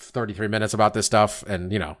going 33 minutes about this stuff, and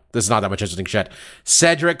this is not that much interesting shit.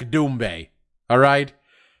 Cedric Doumbe, all right,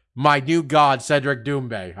 my new god, Cedric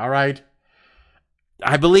Doumbe, all right.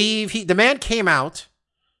 I believe the man came out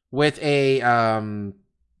with a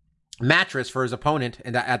mattress for his opponent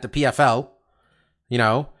at the PFL.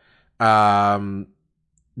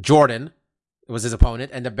 Jordan was his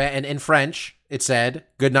opponent, and in French it said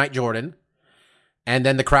 "Good night, Jordan," and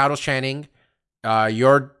then the crowd was chanting,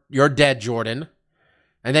 "You're dead, Jordan,"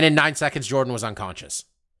 and then in 9 seconds Jordan was unconscious.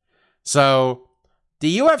 So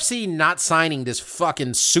the UFC not signing this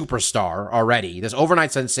fucking superstar already, this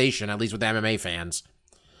overnight sensation, at least with the MMA fans.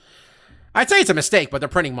 I'd say it's a mistake, but they're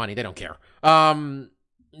printing money. They don't care.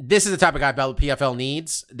 This is the type of guy PFL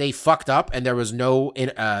needs. They fucked up, and there was no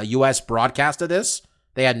U.S. broadcast of this.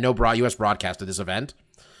 They had no U.S. broadcast of this event.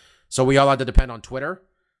 So we all had to depend on Twitter.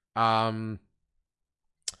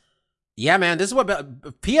 Yeah, man, this is what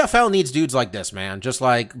PFL needs dudes like this, man. Just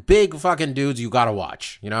like big fucking dudes you gotta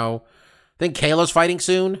watch, you know? I think Kayla's fighting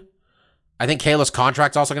soon. I think Kayla's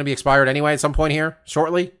contract's also going to be expired anyway at some point here,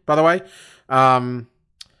 shortly, by the way. And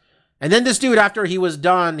then this dude, after he was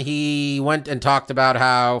done, he went and talked about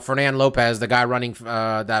how Fernand Lopez, the guy running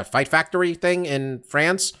that Fight Factory thing in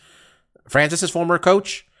France, Francis's former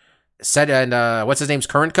coach, said, and what's his name's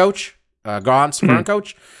current coach? Grant's current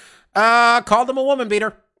coach, called him a woman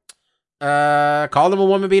beater. Called him a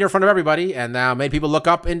woman beater in front of everybody, and now made people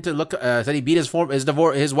said he beat his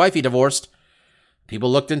wife he divorced.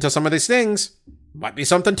 People looked into some of these things. Might be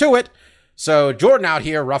something to it. So Jordan out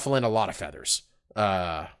here ruffling a lot of feathers.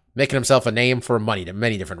 Making himself a name for money to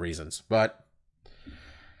many different reasons. But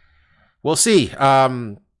we'll see.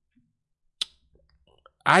 I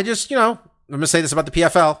just, I'm going to say this about the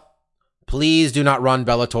PFL. Please do not run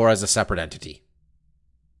Bellator as a separate entity.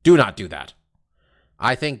 Do not do that.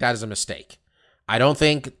 I think that is a mistake. I don't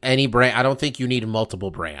think you need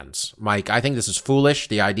multiple brands. Mike, I think this is foolish,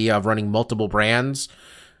 the idea of running multiple brands.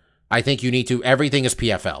 I think you need to, everything is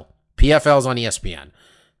PFL. PFL's on ESPN.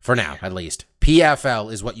 For now, at least.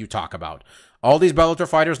 PFL is what you talk about. All these Bellator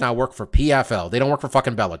fighters now work for PFL. They don't work for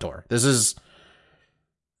fucking Bellator. This is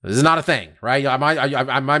not a thing, right? Am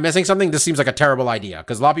I missing something? This seems like a terrible idea,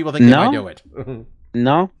 because a lot of people think they might do it.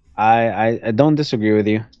 No. I don't disagree with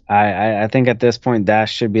you. I think at this point that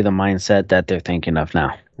should be the mindset that they're thinking of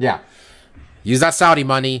now. Yeah. Use that Saudi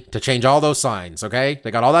money to change all those signs, okay?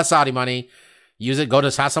 They got all that Saudi money. Use it.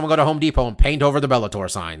 Have someone go to Home Depot and paint over the Bellator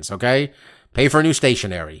signs, okay? Pay for new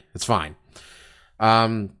stationery. It's fine.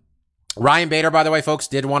 Ryan Bader, by the way, folks,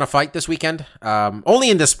 did want to fight this weekend. Only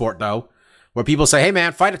in this sport, though, where people say, hey,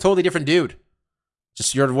 man, fight a totally different dude.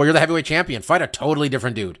 You're the heavyweight champion. Fight a totally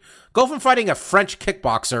different dude. Go from fighting a French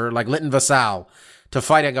kickboxer like Linton Vassal to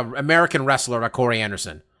fighting an American wrestler like Corey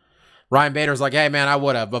Anderson. Ryan Bader's like, hey, man, I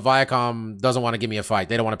would have, but Viacom doesn't want to give me a fight.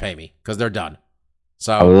 They don't want to pay me because they're done.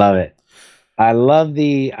 So I love it. I love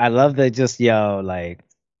the just, like,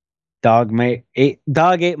 dog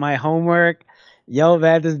ate my homework. Yo,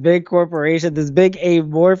 man, this big corporation, this big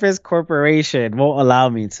amorphous corporation won't allow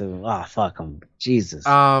me to. Ah, fuck them. Jesus.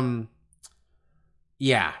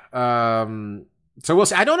 Yeah. So we'll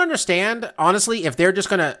see. I don't understand, honestly, if they're just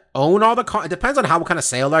going to own all it depends on how kind of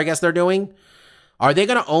sale I guess they're doing. Are they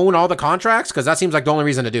going to own all the contracts? Because that seems like the only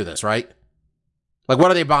reason to do this, right? Like,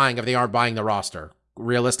 what are they buying if they aren't buying the roster?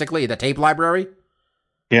 Realistically, the tape library?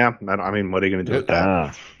 Yeah, I mean, what are you going to do with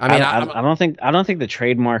that? I don't think the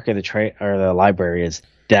trademark or the library is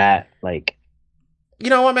that, like, you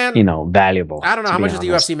know what, man? Valuable. I don't know how much is the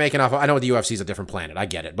UFC making off. I know the UFC is a different planet. I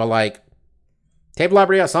get it, but like, tape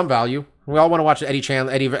library has some value. We all want to watch Eddie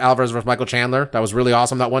Alvarez versus Michael Chandler. That was really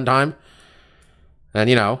awesome that one time. And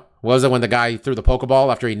what was it when the guy threw the Pokeball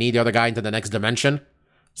after he kneed the other guy into the next dimension?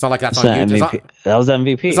 It's not like that's on YouTube. That was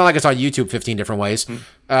MVP. It's not like it's on YouTube 15 different ways.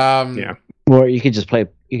 Yeah. Or you could just play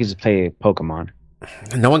Pokemon.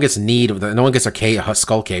 No one gets no one gets a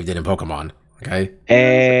skull caved in Pokemon. Okay.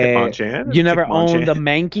 You never owned a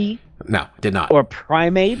Mankey? No, did not. Or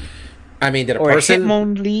Primate? I mean, did a or person? A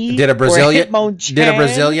Hitmonlee, did a Brazilian? Did a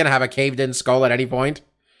Brazilian have a caved-in skull at any point?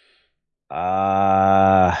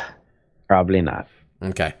 Probably not.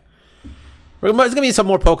 Okay. There's gonna be some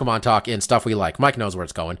more Pokemon talk and stuff we like. Mike knows where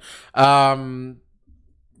it's going. Man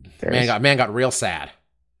got real sad.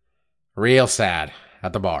 Real sad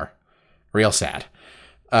at the bar. Real sad.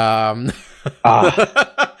 We'll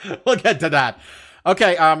get to that.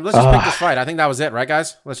 Okay, let's just pick this fight. I think that was it, right,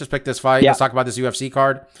 guys? Let's just pick this fight. Yeah. Let's talk about this UFC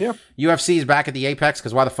card. Yeah. UFC is back at the Apex,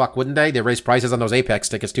 because why the fuck wouldn't they? They raised prices on those Apex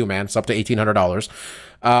tickets too, man. It's up to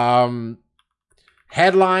 $1,800.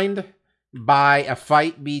 Headlined by a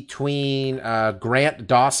fight between Grant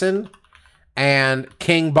Dawson and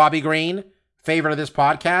King Bobby Green, favorite of this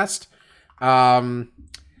podcast.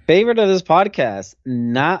 Favorite of this podcast,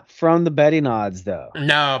 not from the betting odds, though.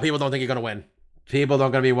 No, people don't think you're going to win. People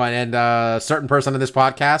don't going to be one. And a certain person in this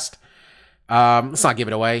podcast, let's not give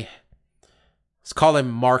it away. Let's call him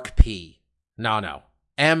Mark P. No.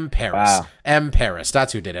 M. Paris. Wow. M. Paris.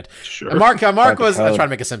 That's who did it. Sure. Mark was, I was trying to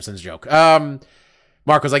make a Simpsons joke.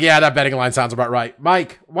 Mark was like, yeah, that betting line sounds about right.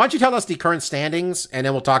 Mike, why don't you tell us the current standings, and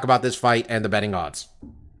then we'll talk about this fight and the betting odds.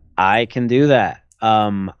 I can do that.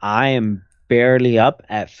 I am barely up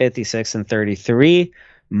at 56-33.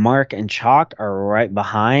 Mark and Chalk are right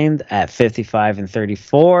behind at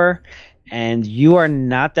 55-34. And you are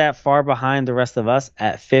not that far behind the rest of us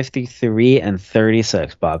at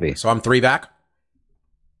 53-36, Bobby. So I'm 3 back?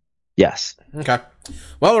 Yes. Okay.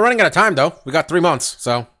 Well, we're running out of time, though. We got 3 months,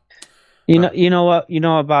 so... You know what,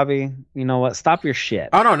 Bobby. You know what? Stop your shit.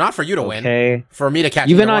 Oh no, not for you to win. For me to catch.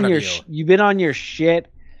 You've been on your you've been on your shit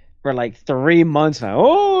for like 3 months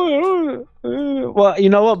now. Well, you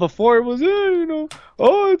know what? Before it was,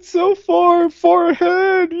 it's so far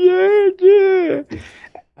ahead. Yeah.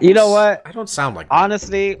 You know what? I don't sound like that.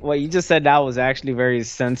 Honestly, what you just said now was actually very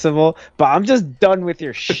sensible, but I'm just done with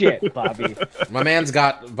your shit, Bobby. My man's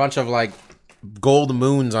got a bunch of like gold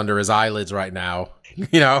moons under his eyelids right now,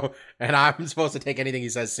 and I'm supposed to take anything he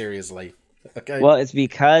says seriously. Okay. Well, it's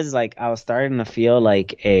because like I was starting to feel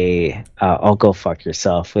like I'll go fuck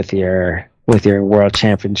yourself with your world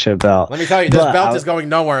championship belt. Let me tell you, this belt is going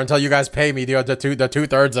nowhere until you guys pay me the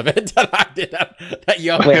 2/3 of it that I did.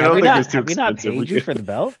 Wait, have we not paid you for the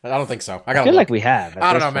belt? I don't think so. I feel like we have.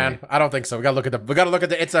 I don't know, man. I don't think so. We gotta look at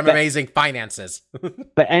the It's Amazing finances.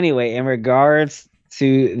 But anyway, in regards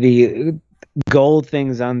to the gold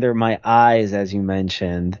things under my eyes, as you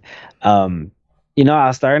mentioned, I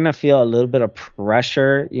was starting to feel a little bit of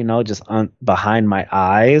pressure, just behind my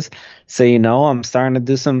eyes. So, I'm starting to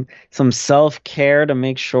do some self-care to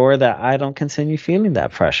make sure that I don't continue feeling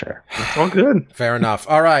that pressure. It's all good. Fair enough.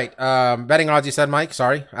 All right. Betting odds, you said, Mike.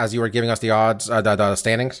 Sorry, as you were giving us the odds, the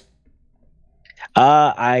standings.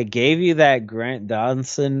 I gave you that Grant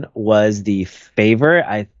Dawson was the favorite.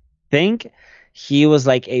 I think he was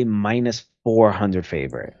like a minus 400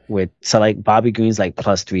 favorite so like Bobby Green's like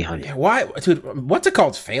plus 300. Yeah, why, dude? What's it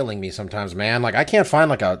called? Failing me sometimes, man. Like I can't find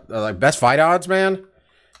like a best fight odds, man.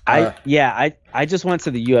 I just went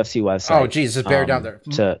to the UFC website. Oh, geez, just bear down there.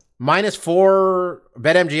 -4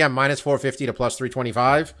 BetMGM minus 450 to plus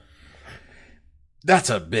 325. That's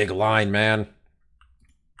a big line, man.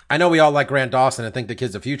 I know we all like Grant Dawson and think the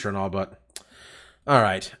kid's the future and all, but all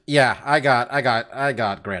right, yeah, I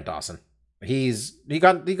got Grant Dawson. He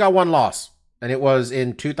got one loss, and it was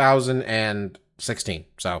in 2016.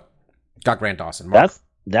 So, got Grant Dawson. Mark?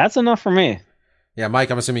 That's enough for me. Yeah, Mike,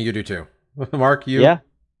 I'm assuming you do too. Mark, you? Yeah.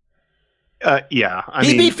 Yeah.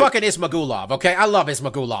 He beat fucking Ismagulov. Okay, I love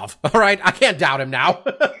Ismagulov. All right, I can't doubt him now.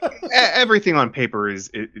 Everything on paper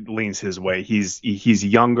it leans his way. He's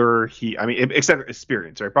younger. Except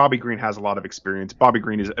experience, right? Bobby Green has a lot of experience. Bobby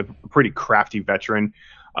Green is a pretty crafty veteran.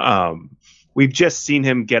 We've just seen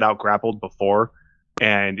him get out grappled before,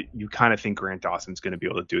 and you kind of think Grant Dawson's going to be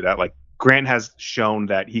able to do that. Like Grant has shown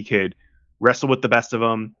that he could wrestle with the best of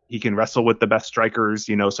them. He can wrestle with the best strikers,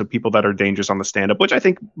 so people that are dangerous on the stand-up, which I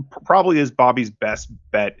think probably is Bobby's best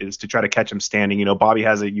bet, is to try to catch him standing. Bobby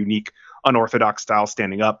has a unique, unorthodox style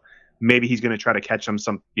standing up. Maybe he's going to try to catch him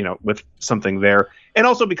with something there. And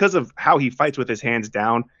also because of how he fights with his hands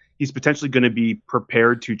down, he's potentially going to be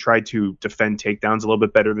prepared to try to defend takedowns a little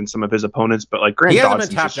bit better than some of his opponents. But like Grant Dawson, he hasn't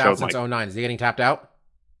been tapped out since 2009. Is he getting tapped out?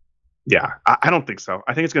 Yeah, I don't think so.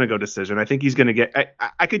 I think it's going to go decision. I think he's going to get.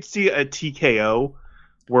 I could see a TKO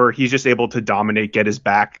where he's just able to dominate, get his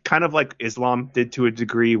back, kind of like Islam did to a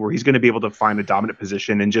degree, where he's going to be able to find a dominant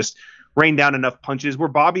position and just rain down enough punches where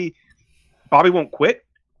Bobby won't quit.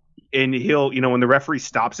 And he'll, when the referee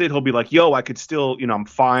stops it, he'll be like, "Yo, I could still, I'm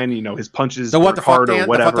fine." His punches what the fuck, or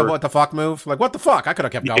whatever. What the fuck move? Like, what the fuck? I could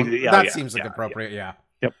have kept going. That seems like appropriate. Yeah.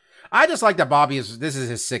 Yep. I just like that this is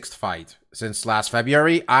his 6th fight since last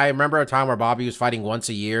February. I remember a time where Bobby was fighting once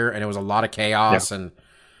a year, and it was a lot of chaos. Yeah. And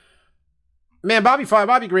man, Bobby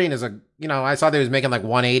Green is I saw that he was making like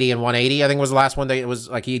 180 and 180. I think was the last one that it was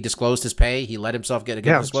like he disclosed his pay. He let himself get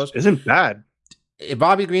disclosed. Isn't bad. If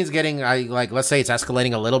Bobby Green's getting, let's say it's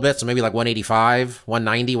escalating a little bit, so maybe like 185,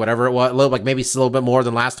 190, whatever it was, maybe it's a little bit more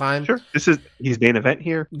than last time. Sure, he's main event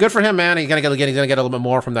here. Good for him, man. He's gonna get a little bit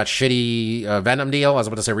more from that shitty Venom deal. I was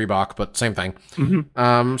about to say Reebok, but same thing.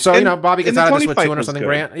 Mm-hmm. So Bobby gets out of this with 200 something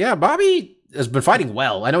grand. Yeah, Bobby has been fighting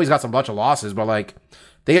well. I know he's got some bunch of losses, but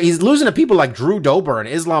he's losing to people like Drew Dober and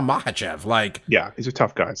Islam Makhachev. Yeah, these are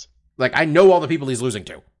tough guys. I know all the people he's losing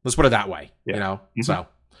to. Let's put it that way. Yeah. Mm-hmm. So.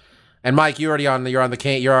 And Mike, you're on the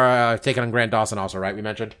cane. You're taking on Grant Dawson also, right? We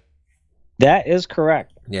mentioned. That is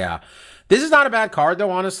correct. Yeah, this is not a bad card though,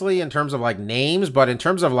 honestly, in terms of names, but in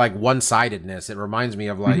terms of one-sidedness, it reminds me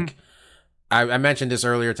of I mentioned this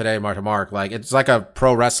earlier today, to Mark. It's like a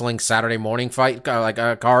pro wrestling Saturday morning fight, like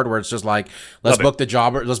a card where it's just let's book the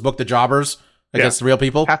jobbers against real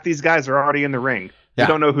people. Half these guys are already in the ring. Yeah. We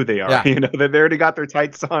don't know who they are. Yeah. They already got their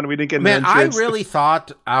tights on. We didn't get Man, I really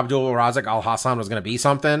thought Abdul Razak Al Hassan was going to be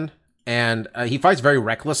something. And he fights very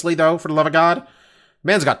recklessly, though, for the love of God.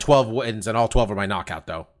 Man's got 12 wins, and all 12 are by knockout,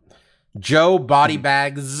 though. Joe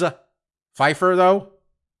Bodybags Pfeiffer, though,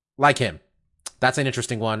 like him. That's an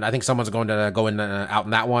interesting one. I think someone's going to go out in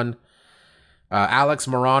that one. Alex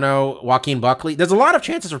Morano, Joaquin Buckley. There's a lot of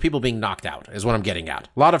chances for people being knocked out, is what I'm getting at.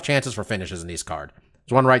 A lot of chances for finishes in these cards.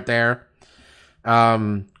 There's one right there.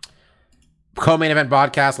 Co-main event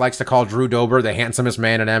podcast likes to call Drew Dober the handsomest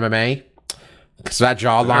man in MMA. So that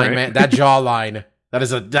jawline, right. man, that jawline, that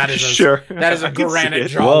is a Sure. that is a I can see granite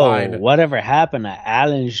it. jawline. Whoa, whatever happened to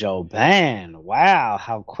Alan Joban? Wow,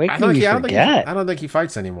 how quickly you forget. I don't think he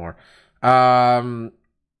fights anymore. Dude,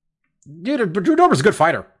 Drew Dober's a good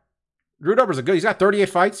fighter. He's got 38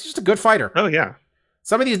 fights. He's just a good fighter. Oh yeah.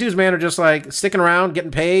 Some of these dudes, man, are just like sticking around,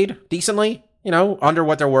 getting paid decently, under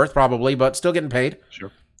what they're worth probably, but still getting paid.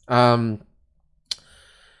 Sure.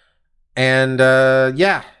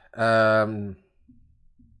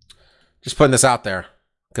 Just putting this out there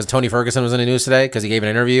because Tony Ferguson was in the news today because he gave an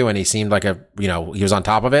interview and he seemed like he was on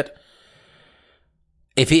top of it.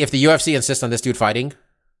 If the UFC insists on this dude fighting,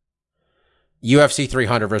 UFC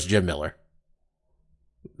 300 versus Jim Miller.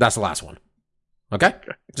 That's the last one. Okay?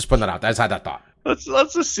 Just putting that out. I just had that thought.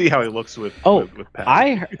 Let's just see how he looks with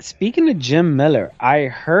Pat. Speaking of Jim Miller, I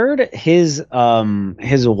heard his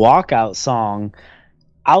walkout song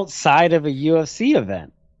outside of a UFC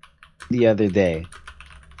event the other day.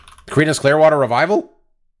 Creedence Clearwater Revival?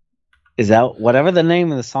 Is that whatever the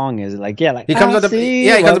name of the song is? He comes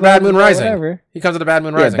with Bad Moon Rising. Whatever. He comes with the Bad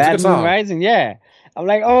Moon Rising. Bad Moon Rising, yeah. I'm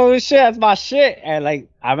like, oh shit, that's my shit. And I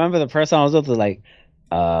remember the person I was with was like,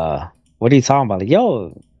 what are you talking about? Like,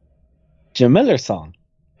 yo, Jim Miller song.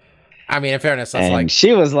 I mean, in fairness, that's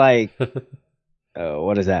she was like,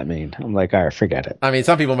 what does that mean? I'm like, all right, forget it. I mean,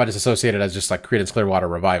 some people might just associate it as just like Creedence Clearwater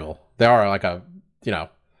Revival. They are like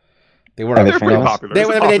they were they're pretty popular.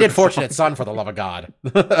 They did Fortunate Son, for the love of God.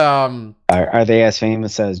 Are they as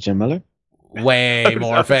famous as Jim Miller? Way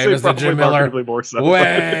more famous than Jim Miller. More so.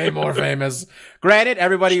 Way more famous. Granted,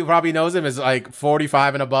 everybody who probably knows him is like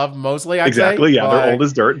 45 and above, mostly. Exactly. Yeah, they're old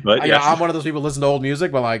as dirt. But yes. I'm one of those people who listen to old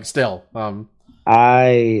music, but still.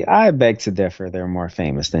 I beg to differ. They're more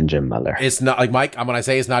famous than Jim Miller. It's not like Mike. When I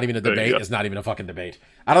say it's not even a debate, it's not even a fucking debate.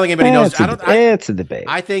 I don't think anybody knows. It's a debate.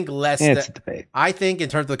 I think less. It's a debate. I think in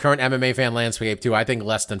terms of the current MMA fan landscape too, I think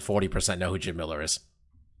less than 40% know who Jim Miller is.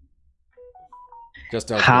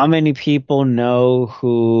 How many people know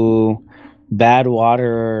who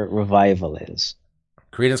Badwater Revival is?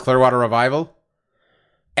 Creedence Clearwater Revival?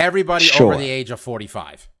 Everybody over the age of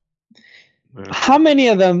 45. How many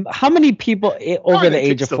people over the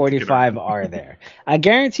age of 45 are there? I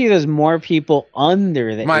guarantee there's more people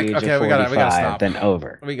under the age of 45 we gotta stop. Than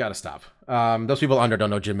over. We gotta stop. Those people under don't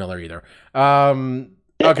know Jim Miller either.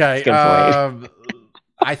 Okay.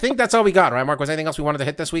 I think that's all we got, right, Mark? Was anything else we wanted to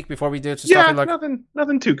hit this week before we do?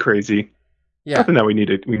 Nothing too crazy. Yeah, nothing that we need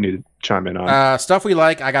to chime in on. Stuff we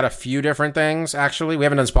like. I got a few different things actually. We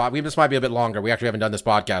haven't done this might be a bit longer. We actually haven't done this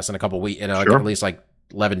podcast in a couple weeks, at least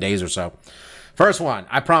 11 days or so. First one,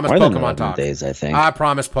 I promise Pokemon talk. Days, I think. I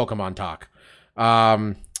promise Pokemon talk.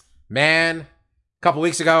 Man, a couple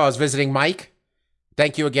weeks ago I was visiting Mike.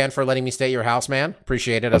 Thank you again for letting me stay at your house, man.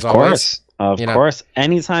 Appreciate it as always. Of course.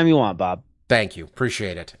 Anytime you want, Bob. Thank you.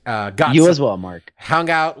 Appreciate it. As well, Mark. Hung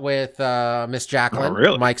out with Miss Jacqueline,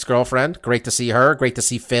 really? Mike's girlfriend. Great to see her. Great to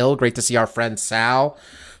see Phil. Great to see our friend Sal.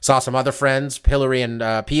 Saw some other friends, Hillary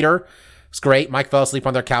and Peter. It's great. Mike fell asleep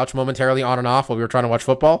on their couch momentarily on and off while we were trying to watch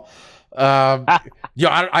football.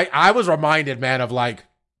 I was reminded, man, of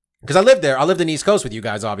because I lived there. I lived in the East Coast with you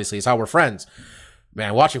guys, obviously. It's how we're friends.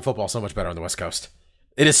 Man, watching football is so much better on the West Coast.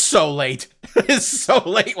 It is so late. It's so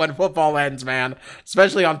late when football ends, man.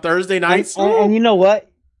 Especially on Thursday nights. And you know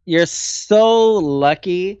what? You're so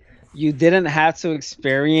lucky you didn't have to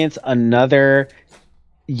experience another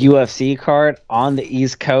UFC card on the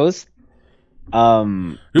East Coast. We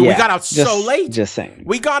got out so late. Just saying.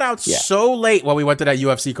 We got out so late when we went to that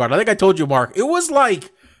UFC card. I think I told you, Mark. It was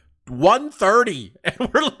 1:30,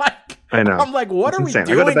 and we're I know. I'm like, what are we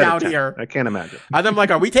doing out here? I can't imagine. And I'm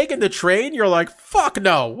like, are we taking the train? You're like, fuck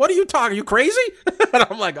no. What are you talking? Are you crazy? And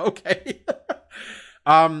I'm like, okay.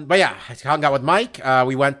 But yeah, I hung out with Mike.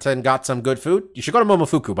 We went and got some good food. You should go to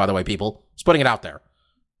Momofuku, by the way, people. Just putting it out there.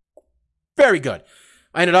 Very good.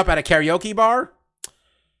 I ended up at a karaoke bar.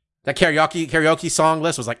 That karaoke song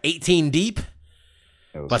list was 18 deep.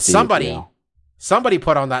 But somebody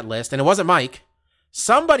put on that list, and it wasn't Mike.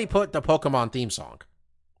 Somebody put the Pokemon theme song.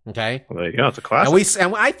 Okay. Well, there you go. It's a classic.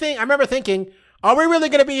 And I remember thinking, are we really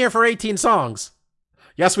going to be here for 18 songs?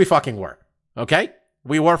 Yes, we fucking were. Okay.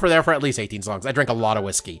 We were there for at least 18 songs. I drink a lot of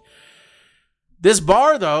whiskey. This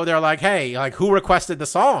bar, though, they're like, hey, who requested the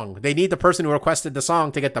song? They need the person who requested the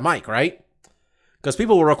song to get the mic, right? Because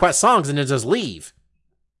people will request songs and then just leave.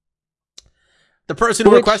 The person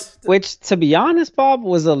who requested... Which, to be honest, Bob,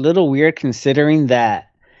 was a little weird considering that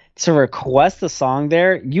to request a song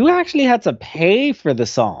there, you actually had to pay for the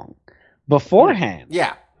song beforehand.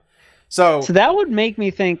 Yeah. So that would make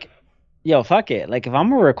me think, yo, fuck it. Like, if I'm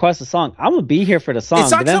gonna request a song, I'm gonna be here for the song.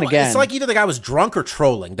 It's But like then again, it's like either the guy was drunk or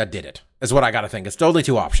trolling that did it, is what I gotta think. It's the only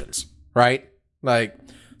two options, right? Like,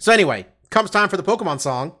 so anyway, comes time for the Pokemon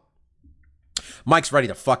song. Mike's ready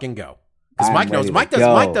to fucking go. Because I'm Mike knows, ready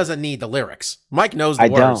to Mike go. doesn't need the lyrics. Mike knows the I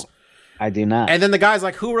words. I do not. And then the guy's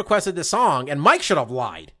like, who requested this song? And Mike should have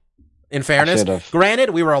lied. In fairness, should've. granted,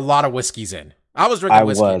 we were a lot of whiskeys in. I was drinking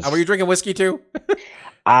whiskey. was. Were you drinking whiskey too?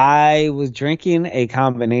 I was drinking a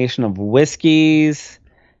combination of whiskeys.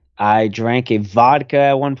 I drank a vodka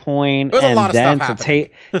at one point, There was a and lot of then stuff happening.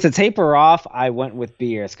 to taper off, I went with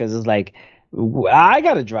beers because it's like I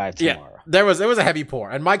gotta drive tomorrow. Yeah, there was a heavy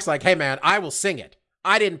pour, and Mike's like, "Hey man, I will sing it.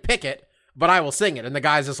 I didn't pick it, but I will sing it." And the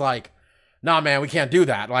guy's just like, "Nah, man, we can't do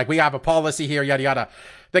that. Like, we have a policy here, yada yada."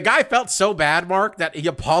 The guy felt so bad, Mark, that he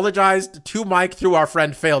apologized to Mike through our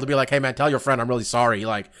friend Phil to be like, "Hey man, tell your friend I'm really sorry.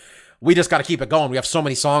 Like, we just got to keep it going. We have so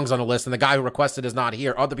many songs on the list, and the guy who requested is not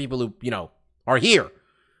here. Other people who are here.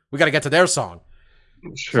 We got to get to their song."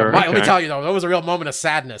 Sure. So, Mike, let me okay. tell you though, that was a real moment of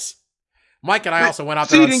sadness. Mike and I also went out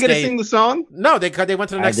So there you on didn't stage. get to sing the song? No, they went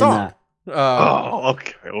to the I next did song. not. Oh,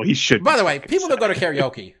 okay. Well, he should. By be the way, fucking people that go to sad.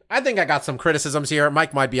 karaoke, I think I got some criticisms here.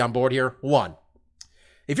 Mike might be on board here. One,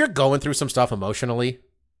 if you're going through some stuff emotionally,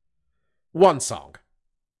 one song.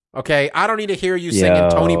 Okay? I don't need to hear you singing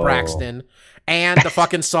Tony Braxton and the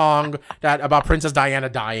fucking song that about Princess Diana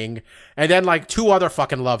dying, and then like two other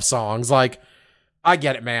fucking love songs. Like, I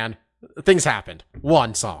get it, man. Things happened.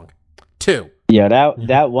 One song. Two. Yeah,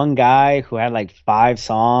 that one guy who had like 5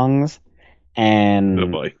 songs, and Oh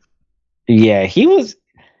boy. yeah, he was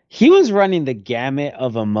running the gamut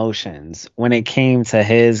of emotions when it came to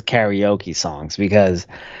his karaoke songs, because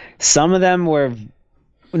some of them were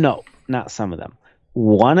no, not some of them.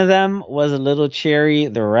 One of them was a little cheery,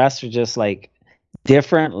 the rest were just like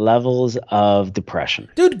different levels of depression.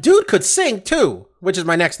 Dude could sing too, which is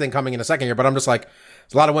my next thing coming in a second here, but I'm just like,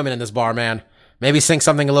 there's a lot of women in this bar, man. Maybe sing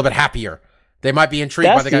something a little bit happier. They might be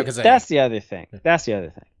intrigued by the guy who can sing. That's the other thing.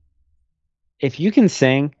 If you can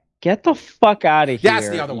sing, get the fuck out of here. That's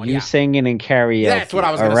the other one, You yeah. singing in karaoke. That's what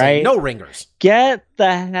I was going all to say. right? No ringers. Get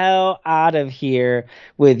the hell out of here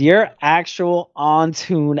with your actual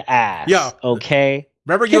on-tune ass. Yeah. Okay?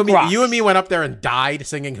 Remember Kick rocks. you and me went up there and died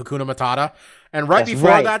singing Hakuna Matata? And right That's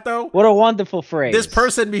before right. that, though, What a wonderful phrase. this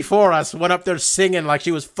person before us went up there singing like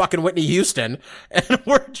she was fucking Whitney Houston. And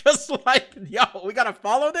we're just like, yo, we got to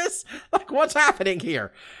follow this? Like, what's happening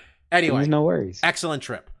here? Anyway, There's no worries. excellent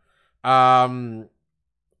trip.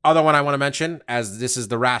 Other one I want to mention, as this is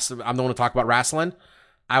I'm the one to talk about wrestling.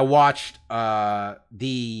 I watched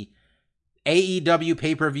the AEW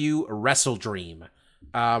pay-per-view WrestleDream,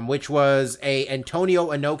 which was a Antonio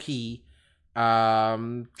Inoki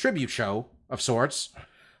tribute show of sorts.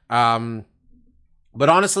 But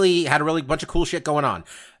honestly, had a really bunch of cool shit going on.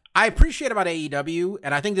 I appreciate about AEW,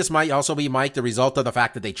 and I think this might also be, Mike, the result of the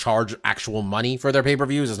fact that they charge actual money for their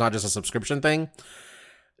pay-per-views. It's not just a subscription thing.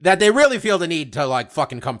 That they really feel the need to like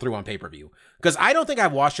fucking come through on pay-per-view. Because I don't think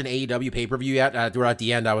I've watched an AEW pay-per-view yet. Where at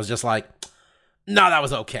the end I was just like, no, that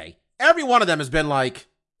was okay. Every one of them has been like,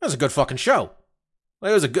 that was a good fucking show.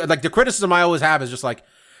 It was a good, like the criticism I always have is just like,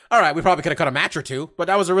 all right, we probably could have cut a match or two, but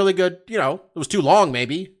that was a really good, it was too long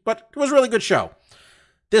maybe, but it was a really good show.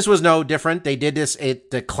 This was no different. They did this at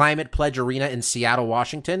the Climate Pledge Arena in Seattle,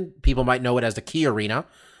 Washington. People might know it as the Key Arena.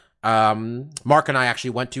 Mark and I actually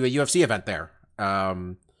went to a UFC event there.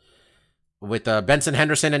 With Benson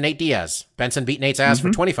Henderson and Nate Diaz. Benson beat Nate's ass for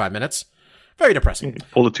 25 minutes. Very depressing.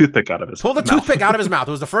 Pulled a toothpick out of his mouth. Toothpick out of his mouth.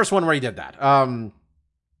 It was the first one where he did that.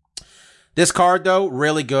 This card, though,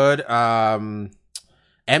 really good.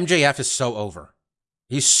 MJF is so over.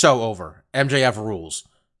 He's so over. MJF rules.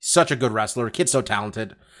 Such a good wrestler. Kid's so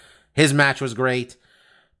talented. His match was great.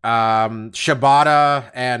 Shibata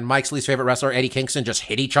and Mike's least favorite wrestler, Eddie Kingston, just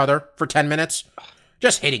hit each other for 10 minutes.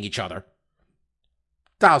 Just hitting each other.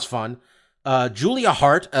 That was fun. Julia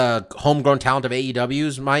Hart, homegrown talent of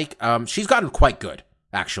AEW's, Mike, she's gotten quite good,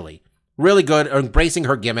 actually. Really good, embracing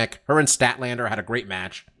her gimmick. Her and Statlander had a great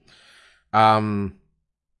match.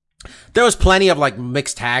 There was plenty of like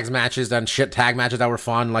mixed tags matches and shit tag matches that were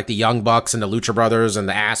fun, like the Young Bucks and the Lucha Brothers and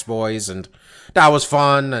the Ass Boys, and that was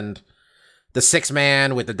fun. And the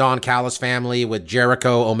 6-man with the Don Callis family with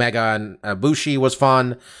Jericho, Omega, and Bushi was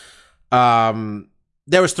fun.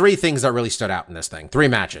 There was 3 things that really stood out in this thing. 3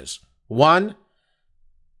 matches. 1,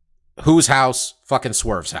 whose house? Fucking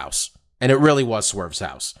Swerve's house. And it really was Swerve's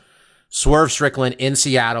house. Swerve Strickland in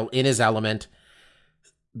Seattle, in his element,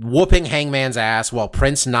 whooping Hangman's ass while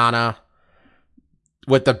Prince Nana,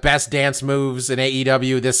 with the best dance moves in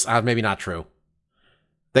AEW, this, maybe not true.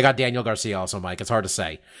 They got Daniel Garcia also, Mike. It's hard to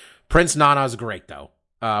say. Prince Nana is great, though.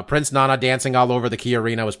 Prince Nana dancing all over the Key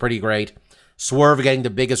Arena was pretty great. Swerve getting the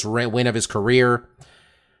biggest win of his career.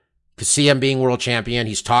 To see him being world champion.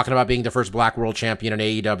 He's talking about being the first black world champion in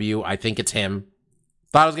AEW. I think it's him.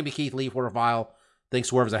 Thought it was going to be Keith Lee for a while. Think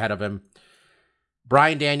Swerve's ahead of him.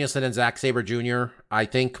 Bryan Danielson and Zack Sabre Jr. I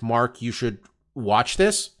think, Mark, you should watch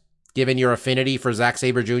this, given your affinity for Zack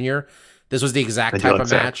Sabre Jr. This was the exact type of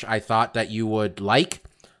match I thought that you would like.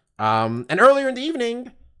 And earlier in the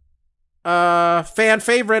evening, fan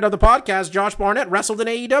favorite of the podcast, Josh Barnett, wrestled in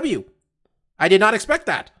AEW. I did not expect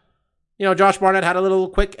that. You know, Josh Barnett had a little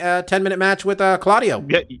quick 10-minute match with Claudio.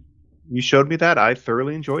 Yeah, you showed me that. I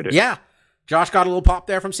thoroughly enjoyed it. Yeah. Josh got a little pop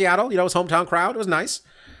there from Seattle. You know, his hometown crowd. It was nice.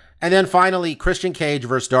 And then finally, Christian Cage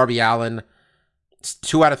versus Darby Allin. It's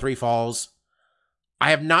 2 out of 3 falls.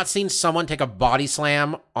 I have not seen someone take a body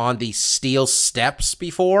slam on the steel steps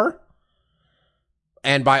before.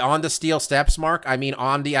 And by on the steel steps, Mark, I mean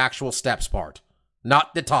on the actual steps part,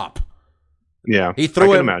 not the top. Yeah, he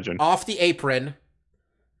threw him imagine. Off the apron.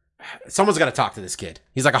 Someone's got to talk to this kid.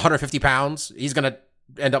 He's like 150 pounds. He's going to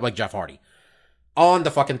end up like Jeff Hardy. On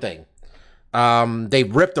the fucking thing. They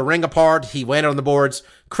ripped the ring apart. He went on the boards.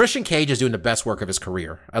 Christian Cage is doing the best work of his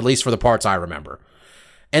career, at least for the parts I remember.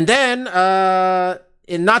 And then,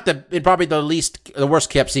 in probably the worst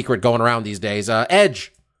kept secret going around these days,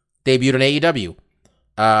 Edge debuted in AEW,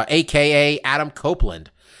 aka Adam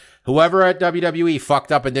Copeland. Whoever at WWE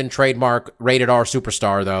fucked up and didn't trademark Rated R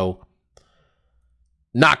Superstar, though,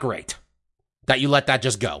 not great. That you let that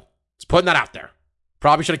just go. Just putting that out there.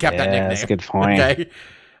 Probably should have kept that nickname. That's a good point. Okay.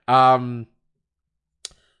 A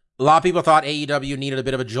lot of people thought AEW needed a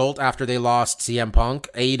bit of a jolt after they lost CM Punk.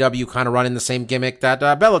 AEW kind of running the same gimmick that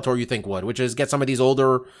Bellator you think would, which is get some of these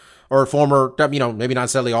older or former, maybe not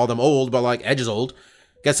necessarily all of them old, but like Edge is old.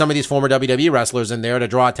 Get some of these former WWE wrestlers in there to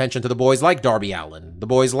draw attention to the boys like Darby Allin, the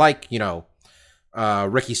boys like,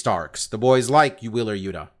 Ricky Starks, the boys like Wheeler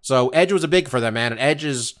Yuta. So Edge was a big for them, man. And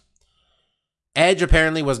Edge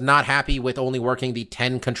apparently was not happy with only working the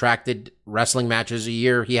 10 contracted wrestling matches a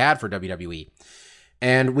year he had for WWE.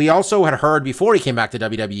 And we also had heard before he came back to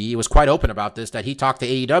WWE, he was quite open about this, that he talked to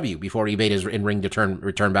AEW before he made his in-ring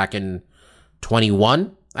return back in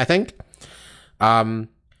 21, I think.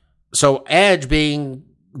 So Edge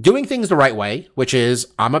doing things the right way, which is,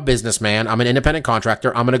 I'm a businessman, I'm an independent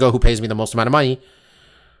contractor, I'm going to go who pays me the most amount of money.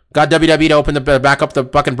 Got WWE to open back up the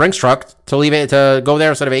fucking Brinks truck to go there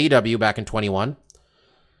instead of AEW back in 21.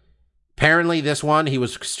 Apparently, this one, he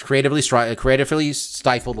was creatively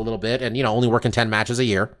stifled a little bit and, only working 10 matches a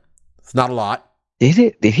year. It's not a lot.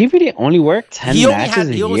 Did he really only work 10 matches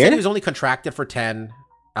a year? He was only contracted for 10.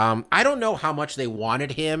 I don't know how much they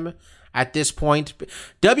wanted him at this point.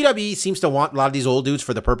 WWE seems to want a lot of these old dudes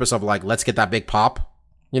for the purpose of, like, let's get that big pop,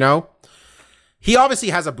 He obviously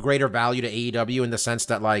has a greater value to AEW in the sense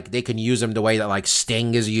that, like, they can use him the way that, like,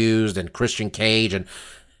 Sting is used and Christian Cage, and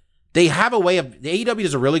they have a way of, AEW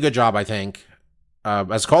does a really good job, I think,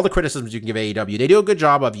 as call the criticisms you can give AEW, they do a good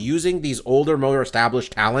job of using these older, more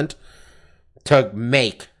established talent to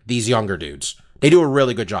make these younger dudes. They do a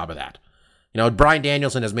really good job of that. Bryan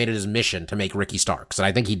Danielson has made it his mission to make Ricky Starks, and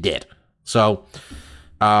I think he did. So,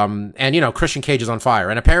 Christian Cage is on fire.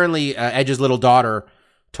 And apparently, Edge's little daughter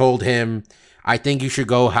told him, I think you should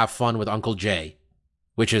go have fun with Uncle Jay,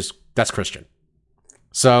 that's Christian.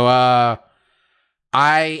 So,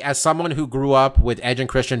 as someone who grew up with Edge and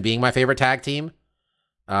Christian being my favorite tag team,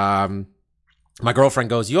 my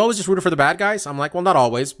girlfriend goes, you always just rooted for the bad guys? I'm like, well, not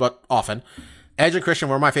always, but often. Edge and Christian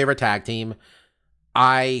were my favorite tag team.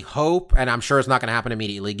 I hope, and I'm sure it's not going to happen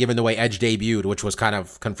immediately, given the way Edge debuted, which was kind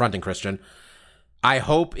of confronting Christian. I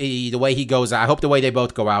hope the way he goes out, I hope the way they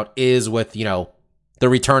both go out is with, the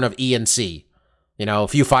return of E&C. A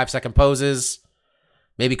few 5-second poses.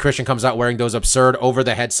 Maybe Christian comes out wearing those absurd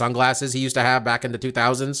over-the-head sunglasses he used to have back in the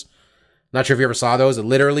 2000s. Not sure if you ever saw those. It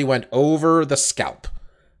literally went over the scalp.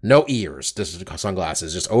 No ears. This is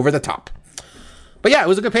sunglasses, just over the top. But yeah, it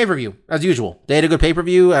was a good pay-per-view, as usual. They had a good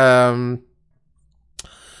pay-per-view. I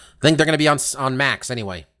think they're going to be on Max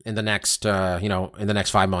anyway in the next, in the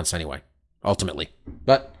next 5 months anyway, ultimately.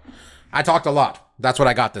 But I talked a lot. That's what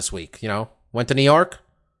I got this week, Went to New York.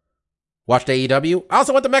 Watched AEW. I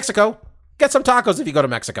also went to Mexico. Get some tacos if you go to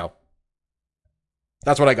Mexico.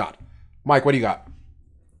 That's what I got. Mike, what do you got?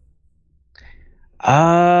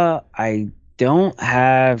 I don't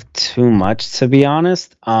have too much, to be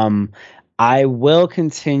honest. I will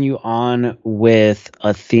continue on with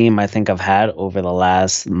a theme I think I've had over the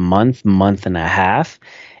last month and a half.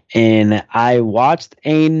 And I watched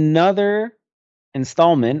another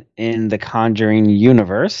installment in the Conjuring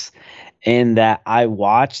universe, in that I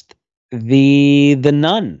watched the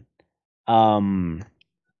Nun.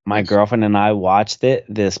 My girlfriend and I watched it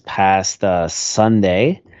this past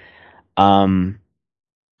Sunday.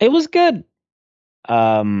 It was good.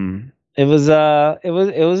 It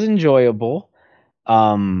was enjoyable.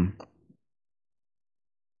 Um,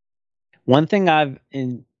 One thing I've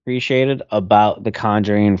appreciated about the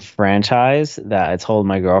Conjuring franchise that I told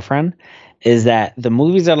my girlfriend is that the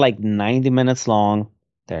movies are like 90 minutes long.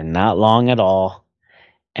 They're not long at all.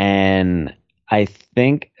 And I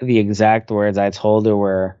think the exact words I told her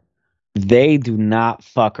were, they do not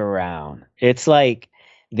fuck around. It's like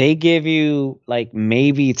they give you like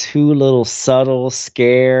maybe two little subtle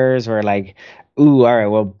scares or like, ooh, all right,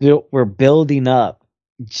 well, we're building up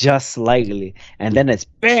just slightly. And then it's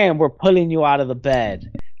bam, we're pulling you out of the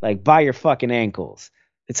bed like by your fucking ankles.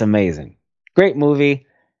 It's amazing. Great movie.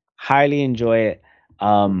 Highly enjoy it.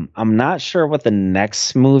 I'm not sure what the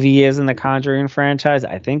next movie is in the Conjuring franchise.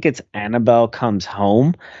 I think it's Annabelle Comes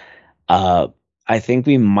Home. Uh, I think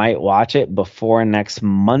we might watch it before next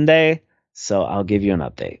Monday, so I'll give you an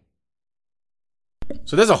update.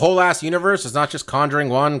 So there's a whole ass universe. It's not just Conjuring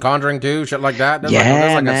 1, Conjuring 2, shit like that. There's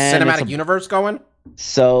like a cinematic universe going.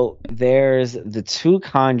 So there's the two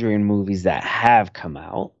Conjuring movies that have come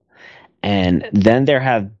out, and then there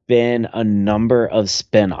have been a number of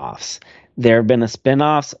spin-offs. There have been a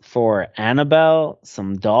spin-offs for Annabelle,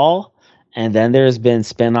 some doll, and then there's been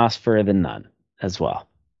spin-offs for The Nun as well.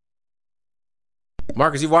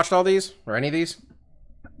 Marcus, you watched all these or any of these?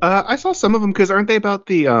 I saw some of them because aren't they about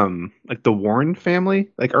the like the Warren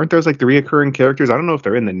family? Like, aren't those like the reoccurring characters? I don't know if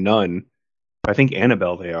they're in The Nun, but I think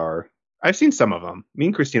Annabelle they are. I've seen some of them. Me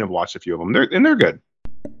and Christine have watched a few of them. They're good.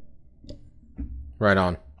 Right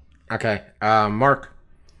on. Okay, Mark.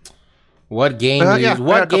 What game news? Yeah,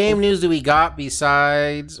 what game news do we got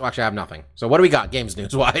besides? Well, actually, I have nothing. So what do we got games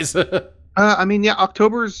news wise?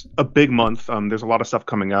 October's a big month. There's a lot of stuff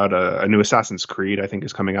coming out. A new Assassin's Creed, I think,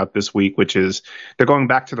 is coming out this week, which is they're going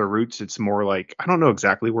back to their roots. It's more like, I don't know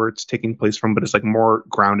exactly where it's taking place from, but it's like more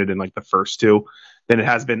grounded in like the first two than it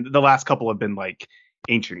has been. The last couple have been like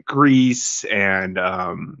ancient Greece and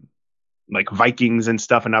like Vikings and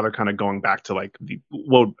stuff, and now they're kind of going back to like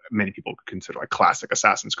what many people consider like classic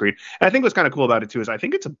Assassin's Creed. And I think what's kind of cool about it too is I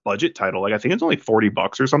think it's a budget title. Like I think it's only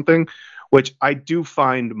 $40 or something, which I do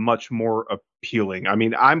find much more appealing. I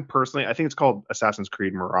mean, I think it's called Assassin's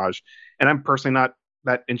Creed Mirage, and I'm personally not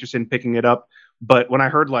that interested in picking it up. But when I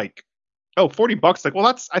heard like, oh, $40, like, well,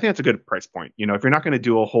 I think that's a good price point. You know, if you're not going to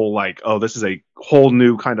do a whole like, oh, this is a whole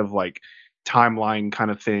new kind of like timeline kind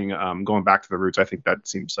of thing, going back to the roots, I think that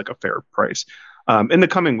seems like a fair price. In the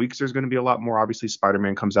coming weeks, there's going to be a lot more. Obviously,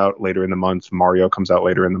 Spider-Man comes out later in the month. Mario comes out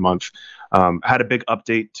later in the month. Had a big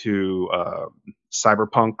update to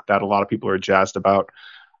Cyberpunk that a lot of people are jazzed about.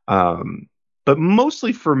 But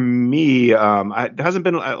mostly for me, there hasn't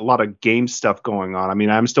been a lot of game stuff going on. I mean,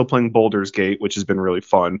 I'm still playing Baldur's Gate, which has been really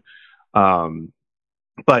fun.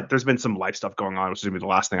 But there's been some life stuff going on, which is going to be the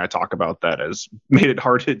last thing I talk about that has made it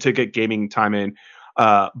hard to get gaming time in.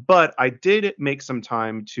 But I did make some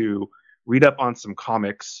time to read up on some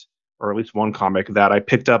comics, or at least one comic that I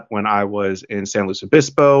picked up when I was in San Luis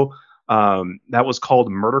Obispo. That was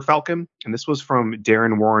called Murder Falcon, and this was from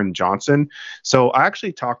Darren Warren Johnson. So I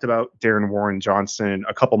actually talked about Darren Warren Johnson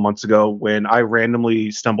a couple months ago when I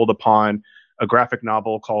randomly stumbled upon a graphic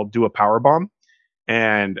novel called Do a Powerbomb,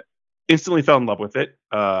 and instantly fell in love with it.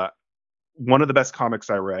 One of the best comics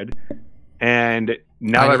I read. And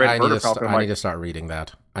now that I read Murder Falcon, I need to start reading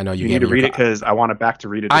that. I know you need to read it because I want to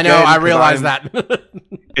read it. I know, I realize that.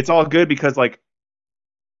 It's all good because like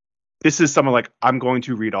this is someone like I'm going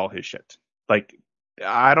to read all his shit. Like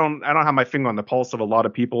I don't have my finger on the pulse of a lot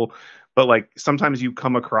of people, but like sometimes you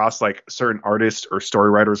come across like certain artists or story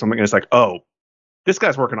writer or something, and it's like, oh, this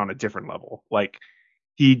guy's working on a different level. Like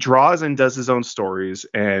he draws and does his own stories,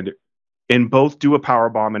 and in both Do a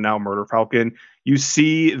Powerbomb and now Murder Falcon, you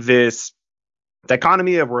see this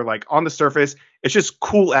dichotomy of where, like, on the surface, it's just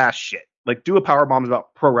cool ass shit. Like, Do a Powerbomb is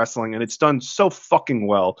about pro wrestling, and it's done so fucking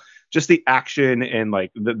well. Just the action and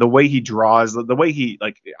like the way he draws, the way he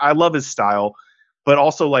like, I love his style, but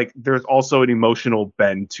also like there's also an emotional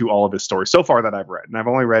bend to all of his stories so far that I've read, and I've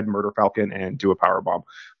only read Murder Falcon and Do a Powerbomb,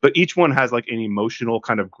 but each one has like an emotional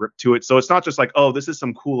kind of grip to it. So it's not just like, oh, this is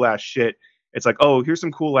some cool ass shit. It's like, oh, here's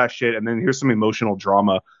some cool ass shit, and then here's some emotional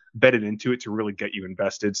drama bedded into it to really get you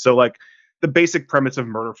invested. So like the basic premise of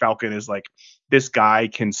Murder Falcon is like this guy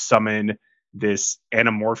can summon this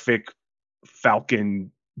anamorphic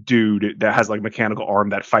falcon dude that has like mechanical arm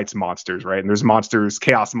that fights monsters, right? And there's monsters,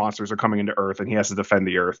 chaos monsters are coming into Earth, and he has to defend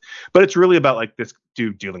the Earth. But it's really about like this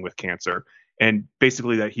dude dealing with cancer, and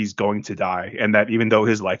basically that he's going to die, and that even though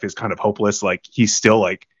his life is kind of hopeless, like he's still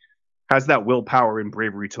like has that willpower and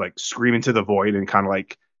bravery to like scream into the void and kind of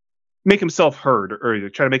like make himself heard or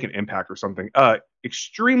try to make an impact or something.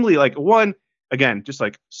 Extremely like one again, just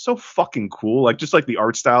like so fucking cool. Like just like the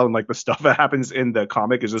art style and like the stuff that happens in the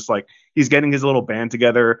comic is just like he's getting his little band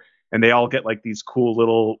together and they all get like these cool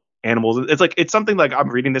little animals. It's like it's something like I'm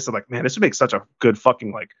reading this and like, man, this would make such a good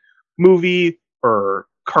fucking like movie or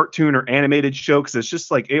cartoon or animated show because it's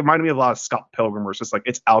just like it reminded me of a lot of Scott Pilgrim where it's just like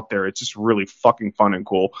it's out there. It's just really fucking fun and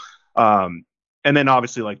cool. And then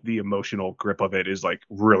obviously like the emotional grip of it is like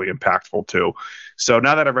really impactful too. So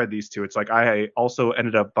now that I've read these two, it's like I also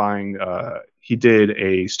ended up buying he did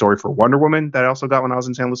a story for Wonder Woman that I also got when I was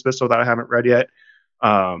in San Luis Obispo that I haven't read yet.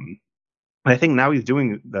 And I think now he's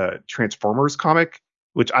doing the Transformers comic,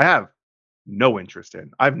 which I have no interest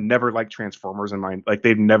in. I've never liked Transformers in mind. Like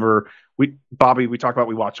they've never we talked about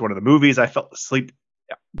we watched one of the movies. I fell asleep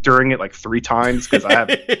during it like 3 times because I have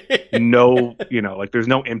no, like there's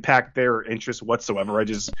no impact there or interest whatsoever. It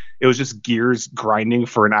was just gears grinding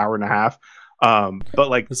for an hour and a half. But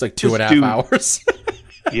like it's like 2.5 hours.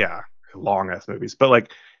 Yeah, long ass movies. But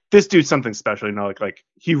like this dude's something special, like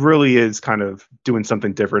he really is kind of doing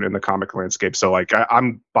something different in the comic landscape. So like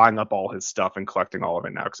I'm buying up all his stuff and collecting all of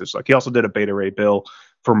it now because it's like he also did a Beta Ray Bill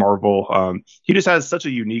for Marvel. He just has such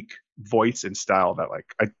a unique voice and style that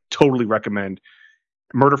like I totally recommend.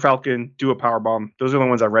 Murder Falcon, Do a Powerbomb. Those are the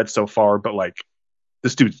ones I read so far, but like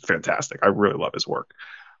this dude's fantastic. I really love his work.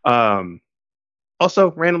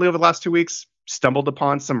 Also, randomly over the last 2 weeks, stumbled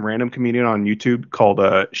upon some random comedian on YouTube called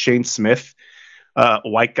Shane Smith.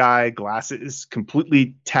 White guy, glasses,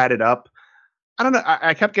 completely tatted up. I don't know.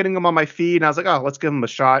 I kept getting him on my feed, and I was like, oh, let's give him a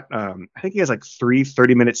shot. I think he has like 3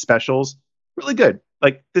 30-minute specials. Really good.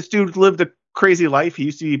 Like this dude lived a crazy life. He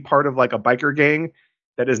used to be part of like a biker gang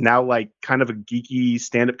that is now like kind of a geeky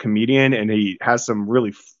stand-up comedian, and he has some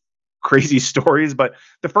really crazy stories. But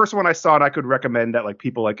the first one I saw, and I could recommend that like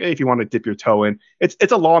people like, hey, if you want to dip your toe in, it's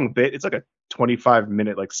a long bit. It's like a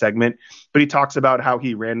 25-minute like segment, but he talks about how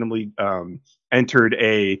he randomly entered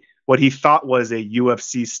what he thought was a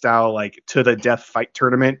UFC style like to the death fight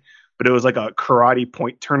tournament, but it was like a karate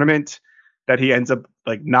point tournament that he ends up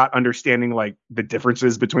like not understanding like the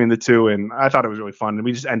differences between the two. And I thought it was really fun, and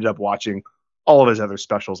we just ended up watching all of his other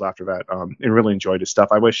specials after that, and really enjoyed his stuff.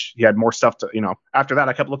 I wish he had more stuff to, after that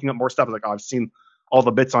I kept looking up more stuff. I was like, oh, I've seen all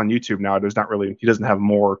the bits on YouTube now. He doesn't have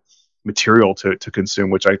more material to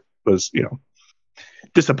consume, which I was,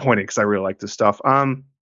 disappointed because I really liked his stuff. And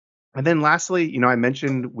then lastly, I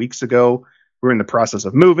mentioned weeks ago, we're in the process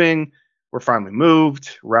of moving. We're finally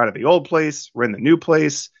moved. We're out of the old place. We're in the new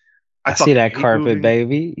place. I see that carpet, moving.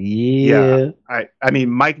 Baby. Yeah. I mean,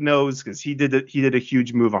 Mike knows because he did a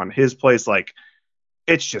huge move on his place. Like,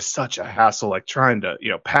 it's just such a hassle, like trying to,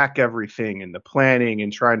 pack everything and the planning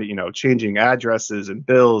and trying to, changing addresses and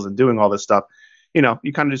bills and doing all this stuff. You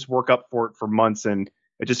kind of just work up for it for months, and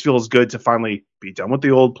it just feels good to finally be done with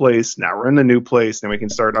the old place. Now we're in the new place. Then we can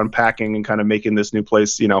start unpacking and kind of making this new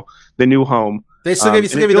place, the new home. They still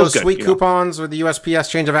give you those good, sweet coupons with the USPS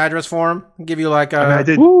change of address form. Give you like I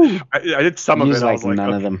did some of it. I was like none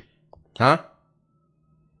okay. of them. Huh?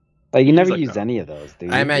 Like you never used any of those,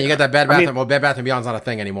 dude. Hey man, you got that Bed Bath. Well, Bed Bath & Beyond's not a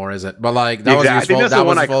thing anymore, is it? But like that was useful. I think that's the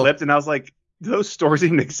one I clipped, and I was like, those stores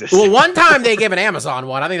even exist. Well, one time they gave an Amazon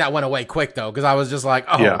one. I think that went away quick though, because I was just like,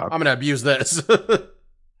 I'm gonna abuse this.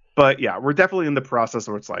 But yeah, we're definitely in the process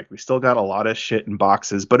where it's like we still got a lot of shit in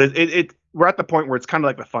boxes, but we're at the point where it's kind of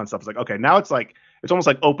like the fun stuff. It's like, okay, now it's almost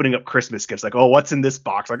like opening up Christmas gifts. Like, oh, what's in this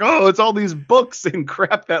box? Like, oh, it's all these books and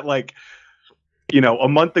crap that like, a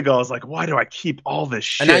month ago I was like, why do I keep all this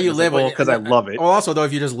shit? And now you live because I love it. Well, also though,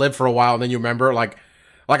 if you just live for a while and then you remember, like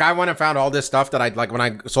I went and found all this stuff that I like when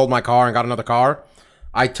I sold my car and got another car.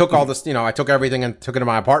 I took all this, I took everything and took it to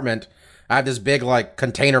my apartment. I had this big like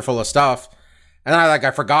container full of stuff. And then I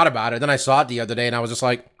forgot about it. Then I saw it the other day and I was just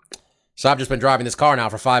like, so I've just been driving this car now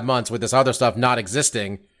for 5 months with this other stuff not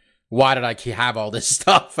existing. Why did I have all this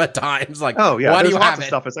stuff at times? Like, oh yeah, why do you have it?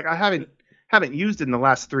 Stuff. It's like I haven't used it in the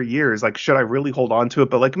last 3 years. Like, should I really hold on to it?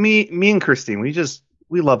 But like me and Christine,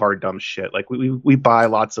 we love our dumb shit. Like we buy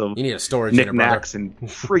lots of you need a storage knickknacks and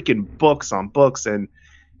freaking books on books and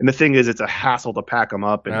the thing is, it's a hassle to pack them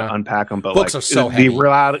up and to unpack them. But books like, are so the heavy.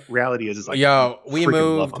 reality is like, we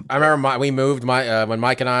moved. I remember we moved when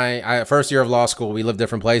Mike and I first year of law school, we lived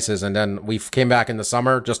different places, and then we came back in the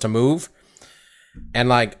summer just to move. And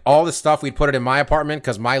like all the stuff, we'd put it in my apartment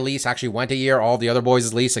because my lease actually went a year. All the other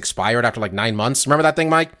boys' lease expired after like 9 months. Remember that thing,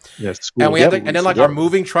 Mike? Yes. And we had and then like our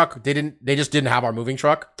moving truck, they just didn't have our moving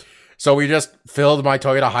truck. So we just filled my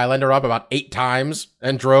Toyota Highlander up about 8 times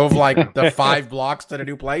and drove like the 5 blocks to the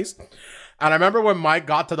new place. And I remember when Mike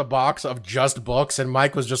got to the box of just books and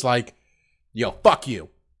Mike was just like, Yo, fuck you.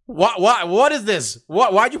 What is this?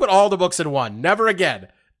 Why'd you put all the books in one? Never again.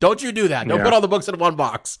 Don't you do that. Don't put all the books in one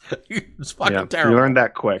box. It's fucking terrible. You learned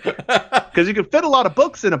that quick. Because you can fit a lot of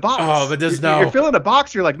books in a box. Oh, but there's You're filling a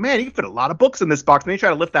box, you're like, man, you can fit a lot of books in this box. And then you try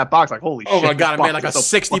to lift that box, like, holy shit. Oh my God, I made like a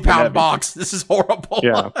 60-pound box. This is horrible.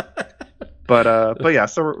 Yeah. But yeah,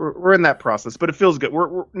 so we're in that process, but it feels good.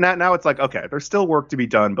 We're now it's like, okay, there's still work to be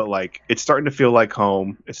done, but like it's starting to feel like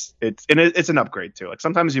home. It's an upgrade too. Like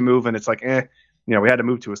sometimes you move and it's like, we had to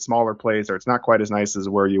move to a smaller place, or it's not quite as nice as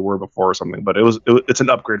where you were before or something. But it's an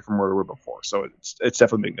upgrade from where we were before, so it's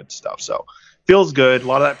definitely been good stuff. So feels good. A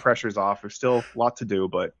lot of that pressure's off. There's still a lot to do,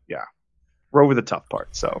 but yeah, we're over the tough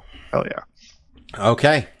part. So hell yeah.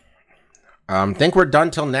 Okay. Think we're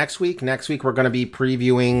done till next week. Next week we're going to be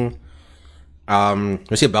previewing.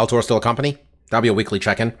 We see if Bellator still a company. That'll be a weekly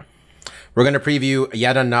check-in. We're going to preview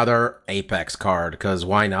yet another Apex card, because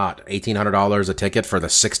why not? $1,800 a ticket for the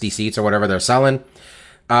 60 seats or whatever they're selling.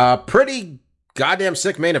 Pretty goddamn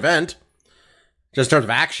sick main event. Just in terms of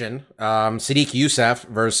action. Sadiq Youssef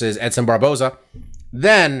versus Edson Barboza.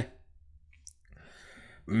 Then,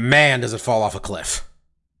 man, does it fall off a cliff.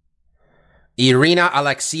 Irina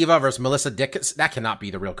Alexieva versus Melissa Dickinson. That cannot be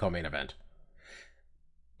the real co-main event.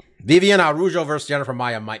 Vivian Araujo versus Jennifer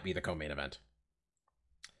Maia might be the co-main event.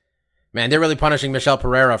 Man, they're really punishing Michelle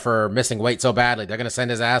Pereira for missing weight so badly. They're going to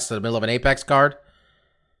send his ass to the middle of an Apex card.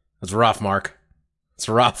 It's rough, Mark. It's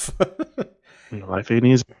rough. Life ain't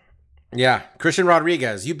easy. Yeah. Christian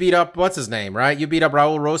Rodriguez. You beat up, what's his name, right? You beat up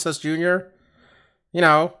Raul Rosas Jr. You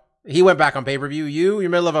know, he went back on pay-per-view. You're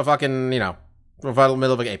middle of a fucking, middle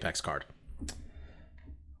of an Apex card.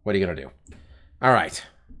 What are you going to do? All right.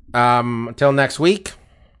 Until next week.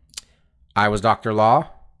 I was Dr. Law.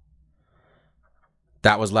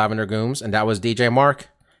 That was Lavender Gooms, and that was DJ Mark.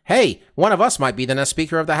 Hey, one of us might be the next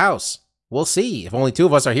Speaker of the House. We'll see if only two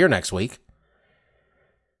of us are here next week.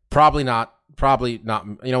 Probably not. You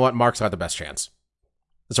know what? Mark's got the best chance.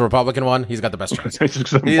 It's a Republican one. He's got the best chance.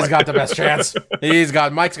 He's got the best chance.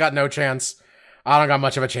 Mike's got no chance. I don't got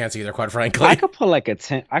much of a chance either, quite frankly. I could pull like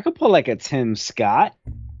a Tim Scott.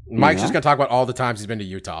 Mike's just gonna talk about all the times he's been to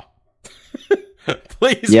Utah.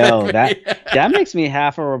 Please. Yo, that makes me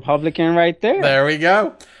half a Republican right there. There we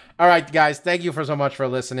go. All right, guys. Thank you so much for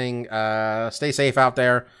listening. Stay safe out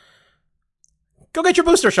there. Go get your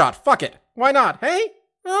booster shot. Fuck it. Why not? Hey?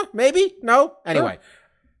 Maybe? No? Anyway.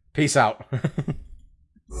 Peace out.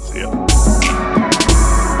 See ya.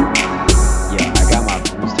 Yeah, I got my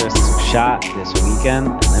booster shot this weekend,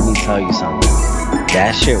 and let me tell you something.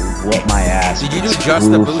 That shit whooped my ass. Did you do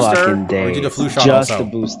just the booster, or did you do the flu shot just also? The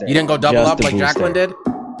booster. You didn't go double up like Jacqueline did?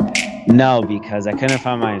 No, because I couldn't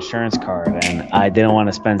find my insurance card, and I didn't want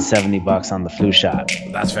to spend $70 on the flu shot.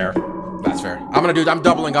 That's fair. I'm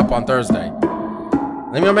doubling up on Thursday.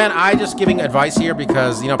 Man, I just giving advice here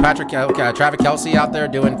because, Travis Kelce out there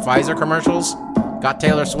doing Pfizer commercials. Got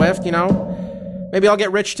Taylor Swift, Maybe I'll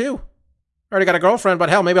get rich too. Already got a girlfriend, but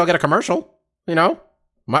hell, maybe I'll get a commercial,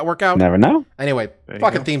 Might work out. Never know. Anyway,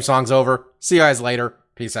 fucking theme song's over. See you guys later.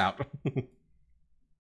 Peace out.